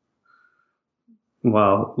division.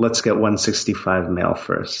 Well, let's get 165 male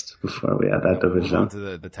first before we add that division. On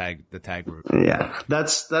to the tag group. Yeah,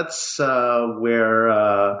 that's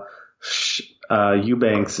where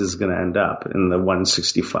Eubanks is going to end up, in the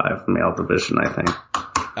 165 male division, I think.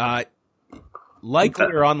 Likely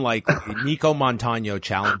or unlikely, Nico Montano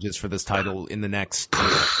challenges for this title in the next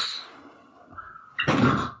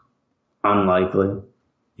year. Unlikely.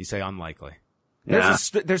 You say unlikely. Yeah.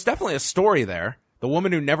 There's definitely a story there. The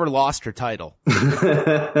woman who never lost her title.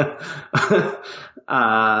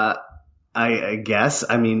 I guess.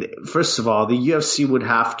 I mean, first of all, the UFC would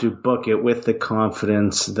have to book it with the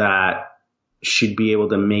confidence that she'd be able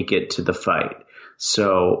to make it to the fight.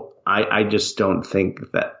 So I just don't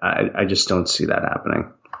think that, I just don't see that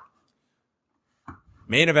happening.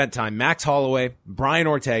 Main event time, Max Holloway, Brian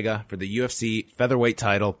Ortega for the UFC featherweight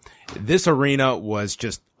title. This arena was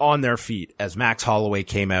just on their feet as Max Holloway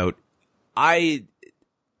came out. I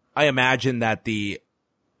imagine that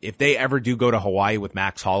if they ever do go to Hawaii with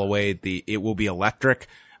Max Holloway, it will be electric,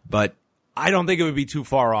 but I don't think it would be too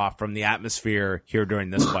far off from the atmosphere here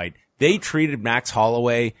during this fight. They treated Max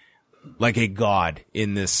Holloway like a god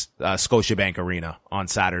in this Scotiabank Arena on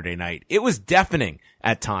Saturday night. It was deafening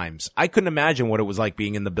at times. I couldn't imagine what it was like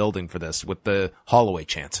being in the building for this with the Holloway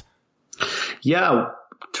chants. Yeah,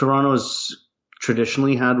 Toronto's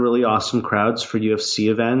traditionally had really awesome crowds for UFC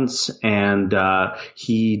events, and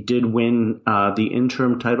he did win the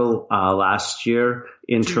interim title last year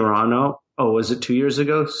in Toronto. was it 2 years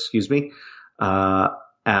ago? Excuse me.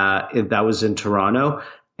 That was in Toronto.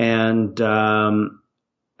 And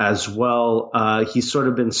as well, he's sort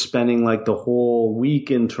of been spending like the whole week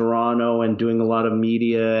in Toronto and doing a lot of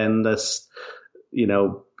media and this,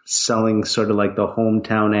 selling sort of like the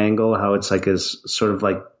hometown angle, how it's like his sort of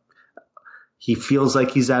like he feels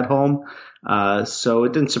like he's at home. So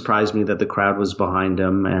it didn't surprise me that the crowd was behind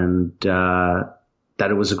him and that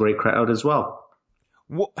it was a great crowd as well.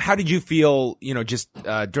 How did you feel, just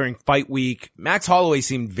during fight week? Max Holloway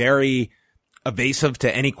seemed very evasive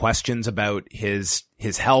to any questions about his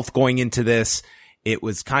health going into this. It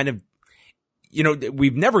was kind of,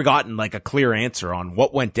 we've never gotten like a clear answer on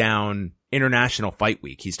what went down International Fight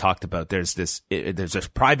Week. He's talked about there's this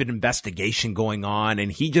private investigation going on, and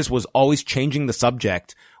he just was always changing the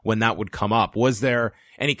subject when that would come up. Was there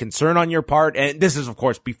any concern on your part? And this is, of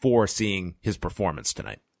course, before seeing his performance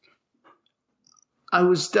tonight. I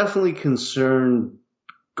was definitely concerned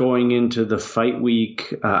going into the fight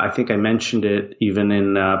week. I think I mentioned it even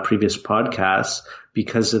in previous podcasts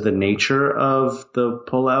because of the nature of the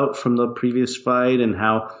pullout from the previous fight and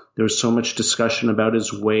how there was so much discussion about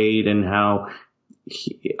his weight and how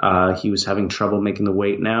he was having trouble making the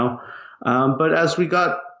weight now. But as we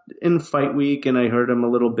got in fight week and I heard him a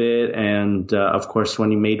little bit and of course when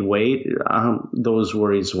he made weight, those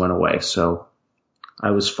worries went away. So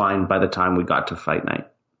I was fine by the time we got to fight night.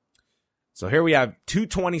 So here we have two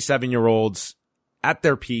 27-year-olds at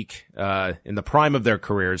their peak, in the prime of their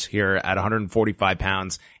careers here at 145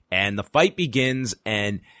 pounds. And the fight begins.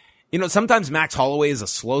 And, sometimes Max Holloway is a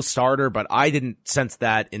slow starter, but I didn't sense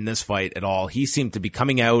that in this fight at all. He seemed to be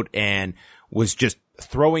coming out and was just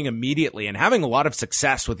throwing immediately and having a lot of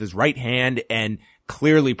success with his right hand. And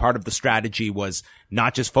clearly part of the strategy was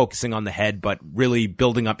not just focusing on the head, but really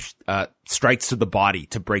building up strikes to the body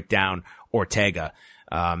to break down Ortega.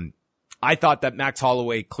 I thought that Max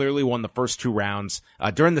Holloway clearly won the first two rounds.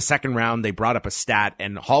 During the second round, they brought up a stat,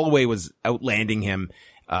 and Holloway was outlanding him,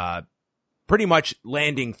 pretty much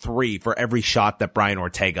landing 3 for every shot that Brian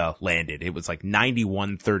Ortega landed. It was like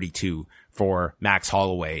 91-32 for Max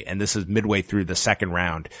Holloway, and this is midway through the second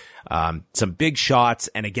round. Some big shots,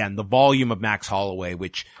 and again, the volume of Max Holloway,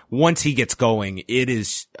 which once he gets going, it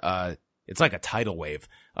is, it's like a tidal wave,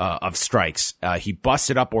 of strikes. He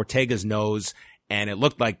busted up Ortega's nose, and it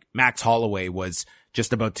looked like Max Holloway was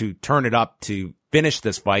just about to turn it up to finish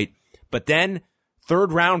this fight. But then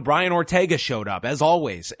third round, Brian Ortega showed up as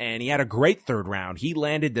always, and he had a great third round. He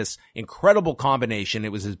landed this incredible combination.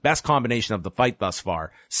 It was his best combination of the fight thus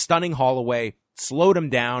far. Stunning Holloway, slowed him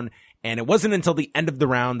down. And it wasn't until the end of the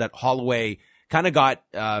round that Holloway kind of got,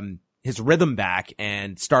 his rhythm back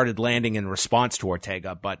and started landing in response to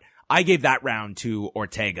Ortega. But I gave that round to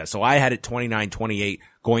Ortega. So I had it 29-28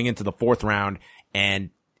 going into the fourth round. And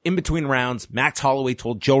in between rounds, Max Holloway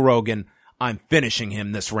told Joe Rogan, I'm finishing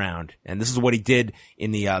him this round. And this is what he did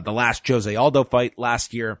in the last Jose Aldo fight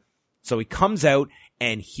last year. So he comes out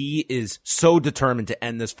and he is so determined to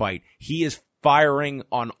end this fight. He is firing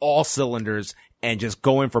on all cylinders and just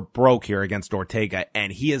going for broke here against Ortega.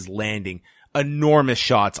 And he is landing enormous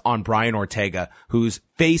shots on Brian Ortega, whose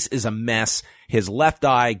face is a mess. His left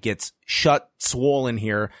eye gets shut, swollen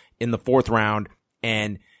here in the fourth round.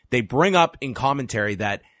 And they bring up in commentary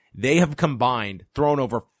that they have combined thrown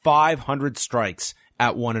over 500 strikes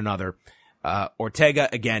at one another. Ortega,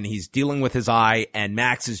 again, he's dealing with his eye, and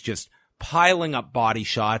Max is just piling up body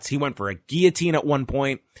shots. He went for a guillotine at one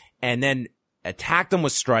point and then attacked him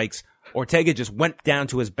with strikes. Ortega just went down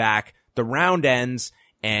to his back. The round ends,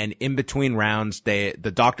 and in between rounds, the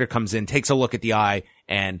doctor comes in, takes a look at the eye,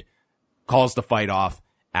 and calls the fight off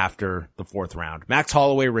after the fourth round. Max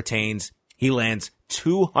Holloway retains. He lands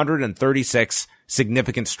 236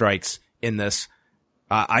 significant strikes in this.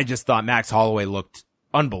 I just thought Max Holloway looked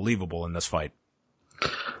unbelievable in this fight.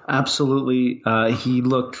 Absolutely. He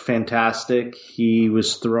looked fantastic. He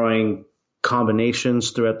was throwing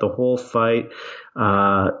combinations throughout the whole fight.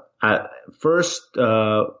 At first,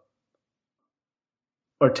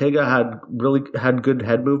 Ortega had good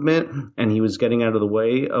head movement, and he was getting out of the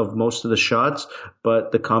way of most of the shots,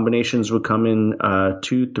 but the combinations would come in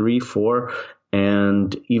 2, 3, 4,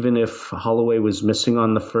 and even if Holloway was missing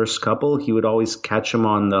on the first couple, he would always catch him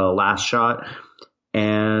on the last shot.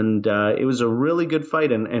 And it was a really good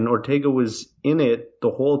fight, and Ortega was in it the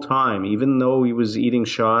whole time. Even though he was eating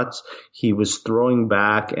shots, he was throwing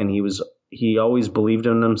back, and he always believed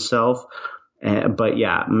in himself. But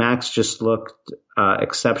yeah, Max just looked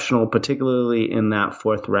exceptional, particularly in that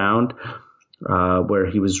fourth round, where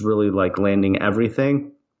he was really like landing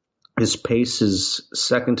everything. His pace is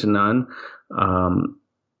second to none.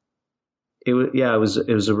 It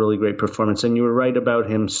was a really great performance, and you were right about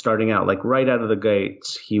him starting out. Like right out of the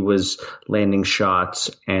gates, he was landing shots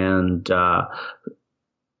and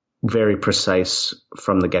very precise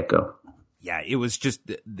from the get-go. Yeah, it was just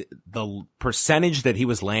the percentage that he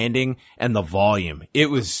was landing and the volume. It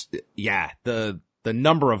was, the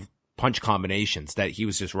number of punch combinations that he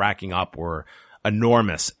was just racking up were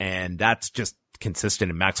enormous, and that's just consistent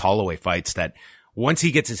in Max Holloway fights that once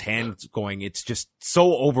he gets his hands going, it's just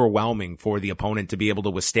so overwhelming for the opponent to be able to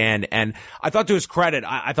withstand. And I thought, to his credit,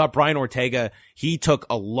 I thought Brian Ortega, he took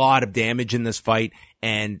a lot of damage in this fight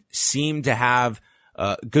and seemed to have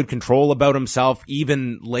good control about himself.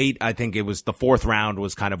 Even late, I think it was the fourth round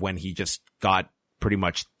was kind of when he just got pretty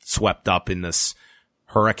much swept up in this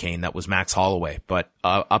hurricane that was Max Holloway. But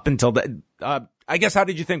up until that, I guess, how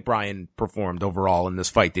did you think Brian performed overall in this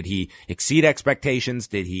fight? Did he exceed expectations?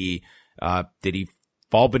 Did he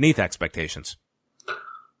fall beneath expectations?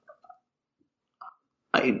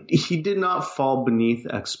 He did not fall beneath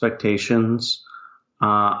expectations.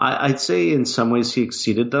 I'd say in some ways he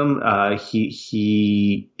exceeded them. I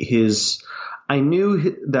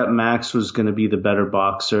knew that Max was going to be the better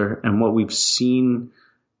boxer, and what we've seen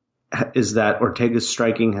is that Ortega's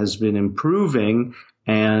striking has been improving,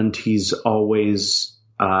 and he's always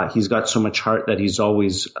he's got so much heart that he's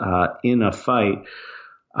always in a fight.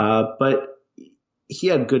 But he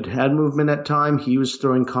had good head movement at time. He was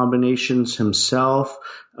throwing combinations himself.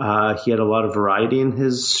 He had a lot of variety in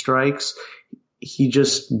his strikes. He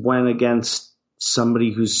just went against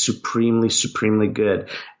somebody who's supremely, supremely good.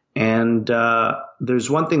 And there's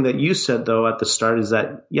one thing that you said, though, at the start is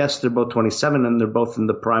that, yes, they're both 27 and they're both in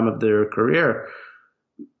the prime of their career.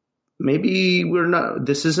 Maybe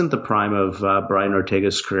this isn't the prime of Brian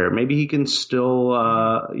Ortega's career. Maybe he can still,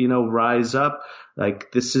 rise up.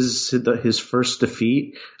 Like, this is his first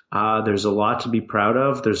defeat. There's a lot to be proud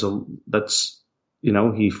of.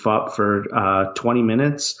 He fought for 20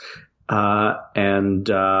 minutes and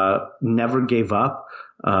never gave up.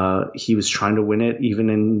 He was trying to win it even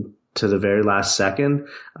into the very last second.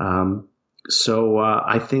 So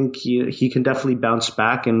I think he can definitely bounce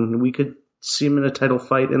back, and we could see him in a title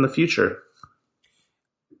fight in the future.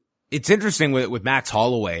 It's interesting with Max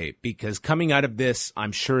Holloway, because coming out of this,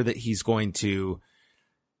 I'm sure that he's going to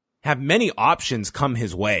have many options come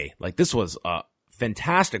his way. Like, this was a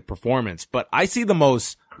fantastic performance, but I see the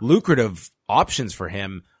most lucrative options for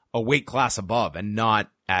him a weight class above and not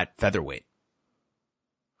at featherweight.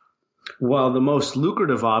 Well, the most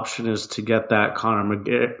lucrative option is to get that Conor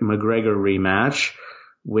McGregor rematch,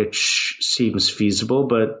 which seems feasible,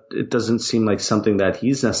 but it doesn't seem like something that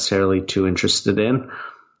he's necessarily too interested in.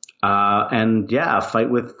 A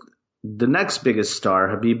fight with the next biggest star,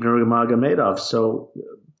 Khabib Nurmagomedov. So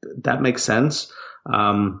that makes sense.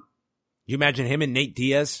 You imagine him and Nate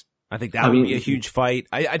Diaz? I think that would be a huge fight.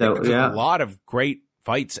 I think there's a lot of great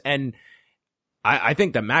fights, and I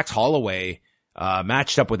think that Max Holloway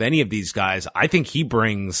matched up with any of these guys, I think he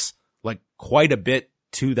brings like quite a bit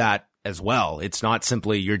to that as well. It's not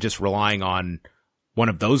simply you're just relying on one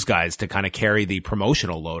of those guys to kind of carry the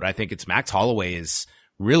promotional load. I think it's Max Holloway is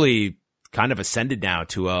really kind of ascended now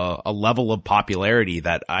to a level of popularity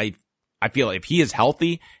that I feel if he is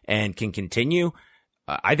healthy and can continue,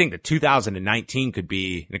 I think that 2019 could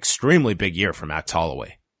be an extremely big year for Max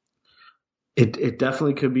Holloway. It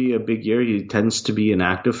definitely could be a big year. He tends to be an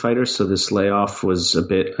active fighter, so this layoff was a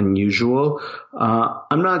bit unusual.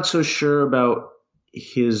 I'm not so sure about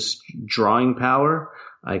his drawing power.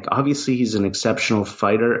 Like, obviously he's an exceptional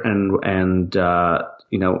fighter and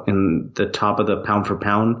in the top of the pound for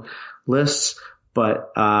pound lists,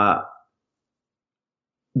 but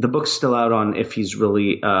the book's still out on if he's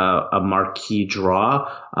really a marquee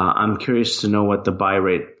draw. I'm curious to know what the buy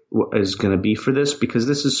rate is going to be for this, because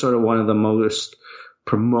this is sort of one of the most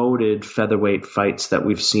promoted featherweight fights that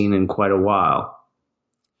we've seen in quite a while.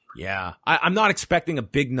 Yeah, I'm not expecting a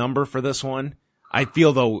big number for this one. I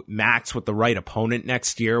feel, though, Max with the right opponent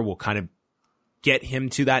next year will kind of get him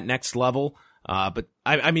to that next level. But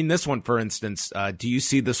I mean, this one, for instance, do you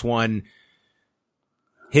see this one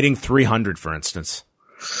hitting 300, for instance?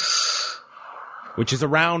 Which is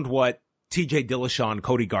around what TJ Dillashaw and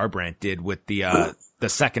Cody Garbrandt did with the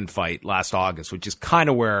second fight last August, which is kind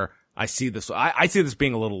of where I see this. I see this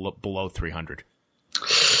being a little below 300.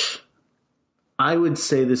 I would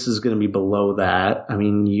say this is going to be below that. I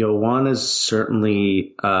mean, Joanna's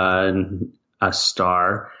certainly a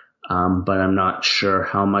star, but I'm not sure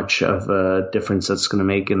how much of a difference that's going to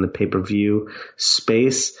make in the pay-per-view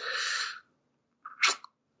space.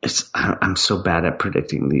 I'm so bad at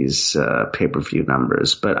predicting these pay-per-view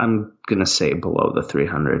numbers, but I'm going to say below the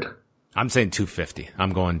 300. I'm saying 250.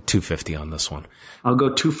 I'm going 250 on this one. I'll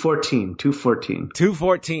go 214.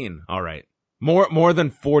 214. All right. More than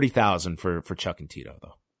 40,000 for Chuck and Tito,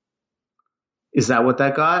 though. Is that what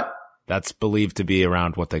that got? That's believed to be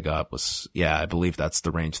around what they got. I believe that's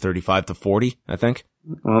the range. 35 to 40, I think.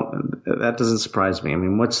 Well, that doesn't surprise me. I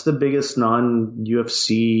mean, what's the biggest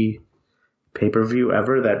non-UFC pay-per-view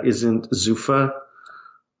ever that isn't Zuffa?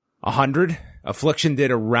 100. Affliction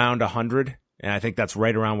did around 100, and I think that's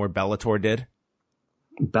right around where Bellator did.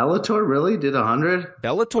 Bellator really did 100?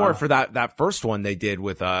 Bellator for that first one they did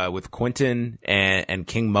with Quinton and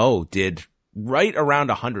King Mo did right around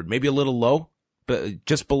 100, maybe a little low, but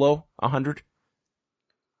just below 100.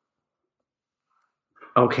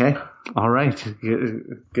 Okay. All right.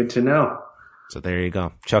 Good to know. So there you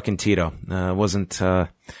go. Chuck and Tito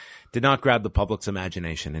did not grab the public's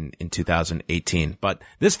imagination in 2018, but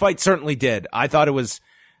this fight certainly did. I thought it was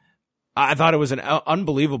an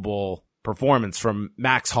unbelievable performance from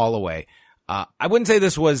Max Holloway. I wouldn't say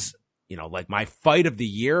this was, like my fight of the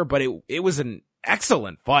year, but it was an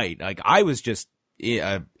excellent fight. Like I was just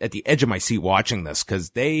at the edge of my seat watching this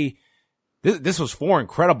because this was 4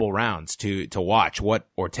 incredible rounds to watch what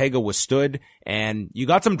Ortega withstood, and you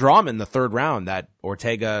got some drama in the third round that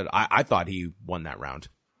Ortega, I thought he won that round.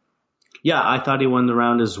 Yeah, I thought he won the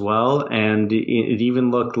round as well, and it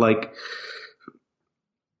even looked like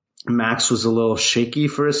Max was a little shaky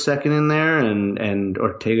for a second in there, and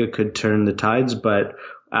Ortega could turn the tides, but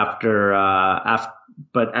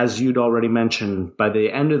but as you'd already mentioned, by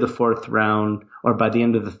the end of the fourth round, or by the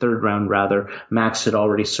end of the third round rather, Max had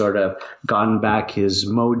already sort of gotten back his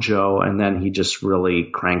mojo, and then he just really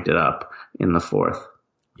cranked it up in the fourth.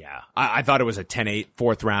 Yeah, I thought it was a 10-8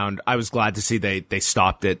 fourth round. I was glad to see they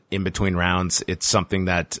stopped it in between rounds. It's something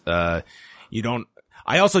that you don't.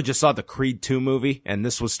 I also just saw the Creed 2 movie, and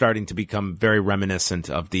this was starting to become very reminiscent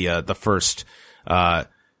of the first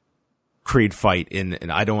Creed fight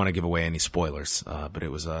and I don't want to give away any spoilers, but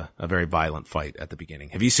it was a very violent fight at the beginning.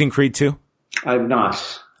 Have you seen Creed 2? I've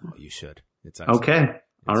not. Oh, you should. It's okay.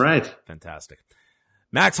 All right. Fantastic.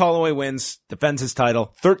 Max Holloway wins, defends his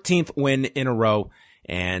title, 13th win in a row,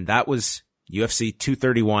 and that was UFC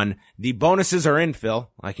 231. The bonuses are in,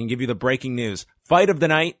 Phil. I can give you the breaking news. Fight of the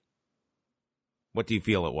night. What do you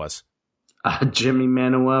feel it was? Jimmy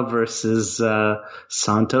Manuwa versus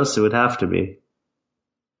Santos. It would have to be.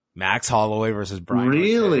 Max Holloway versus Brian.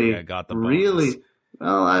 Really? Ortega got the bonus. Really?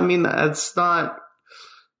 Well, I mean, it's not.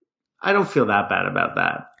 I don't feel that bad about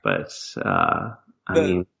that, but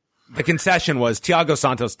the concession was Thiago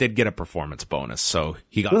Santos did get a performance bonus, so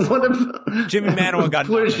he got. Jimmy Manuwa got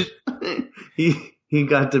nothing. He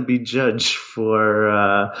got to be judged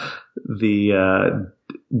for the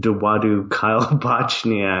Dawadu Kyle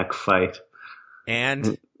Bochniak fight,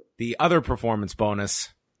 and the other performance bonus.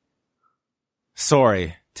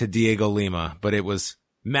 Sorry to Diego Lima, but it was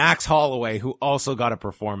Max Holloway who also got a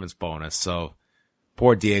performance bonus. So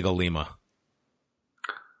poor Diego Lima.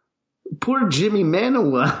 Poor Jimmy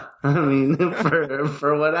Manuwa. I mean,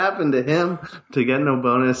 for what happened to him to get no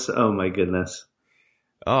bonus. Oh my goodness.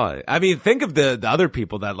 Oh, I mean, think of the other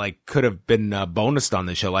people that could have been bonused on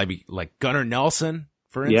the show, like Gunnar Nelson,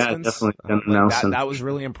 for instance. Yeah, definitely Gunnar Nelson. That was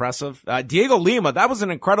really impressive. Diego Lima, that was an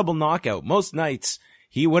incredible knockout. Most nights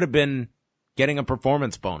he would have been getting a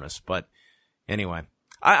performance bonus. But anyway,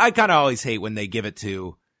 I kind of always hate when they give it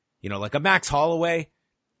to, like a Max Holloway.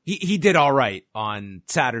 He did all right on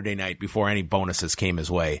Saturday night before any bonuses came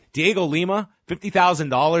his way. Diego Lima,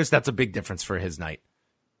 $50,000. That's a big difference for his night.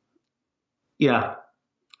 Yeah.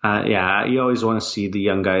 You always want to see the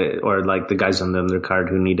young guy or the guys on the undercard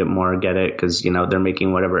who need it more get it because, they're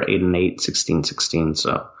making whatever 8-8, 16-16.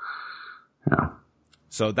 So, yeah.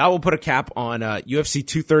 So that will put a cap on UFC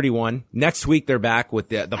 231. Next week, they're back with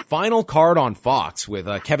the final card on Fox with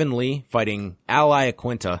Kevin Lee fighting Al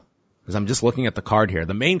Iaquinta. Because I'm just looking at the card here.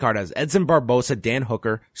 The main card has Edson Barbosa, Dan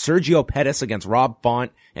Hooker, Sergio Pettis against Rob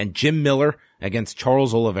Font, and Jim Miller against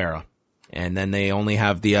Charles Oliveira. And then they only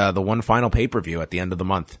have the one final pay-per-view at the end of the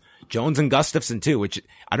month. Jones and Gustafson too, which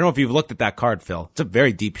I don't know if you've looked at that card, Phil. It's a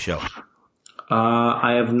very deep show.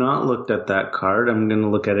 I have not looked at that card. I'm going to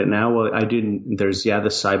look at it now. Well, I didn't. There's, the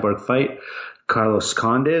Cyborg fight. Carlos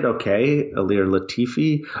Condit. Okay. Alir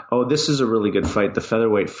Latifi. Oh, this is a really good fight. The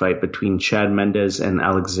featherweight fight between Chad Mendes and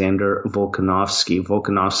Alexander Volkanovski.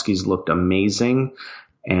 Volkanovski's looked amazing.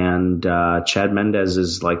 And, Chad Mendes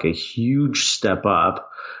is a huge step up.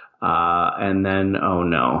 And then, oh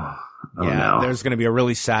no. There's going to be a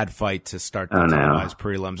really sad fight to start the televised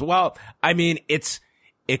prelims. Well, I mean, it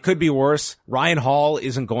could be worse. Ryan Hall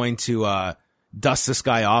isn't going to dust this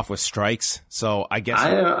guy off with strikes, so I guess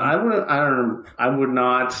I would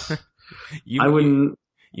not. I wouldn't.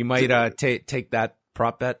 You might take that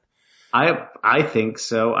prop bet. I think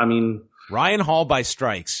so. I mean, Ryan Hall by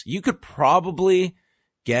strikes. You could probably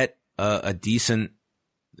get a decent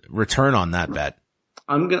return on that bet.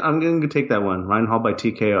 I'm going to take that one. Ryan Hall by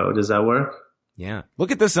TKO. Does that work? Yeah.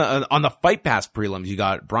 Look at this on the Fight Pass prelims. You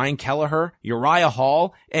got Brian Kelleher, Uriah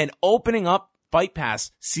Hall, and opening up Fight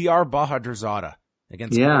Pass, CR Bahadurzada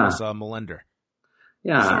against Carlos Melender.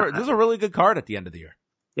 Yeah. This is a really good card at the end of the year.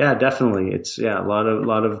 Yeah, definitely. It's a lot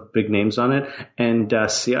of big names on it, and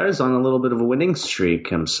CR is on a little bit of a winning streak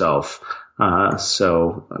himself.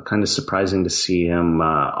 So kind of surprising to see him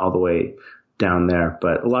all the way down there.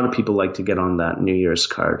 But a lot of people like to get on that New Year's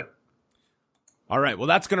card. All right. Well,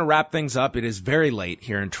 that's going to wrap things up. It is very late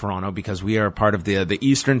here in Toronto because we are part of the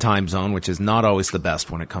Eastern time zone, which is not always the best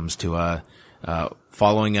when it comes to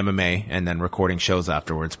following MMA and then recording shows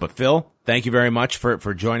afterwards. But Phil, thank you very much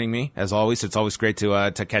for joining me. As always, it's always great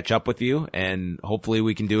to catch up with you, and hopefully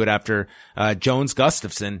we can do it after Jones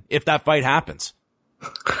Gustafsson if that fight happens.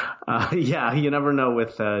 Yeah, you never know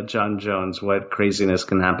with John Jones what craziness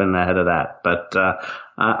can happen ahead of that. But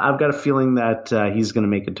I've got a feeling that he's going to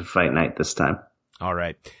make it to fight night this time. All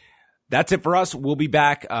right. That's it for us. We'll be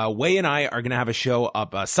back. Wei and I are going to have a show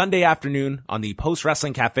up Sunday afternoon on the Post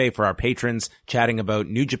Wrestling Cafe for our patrons, chatting about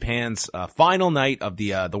New Japan's final night of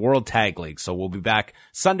the World Tag League. So we'll be back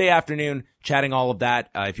Sunday afternoon chatting all of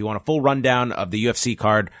that. If you want a full rundown of the UFC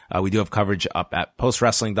card, we do have coverage up at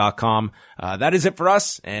postwrestling.com. That is it for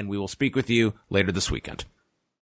us, and we will speak with you later this weekend.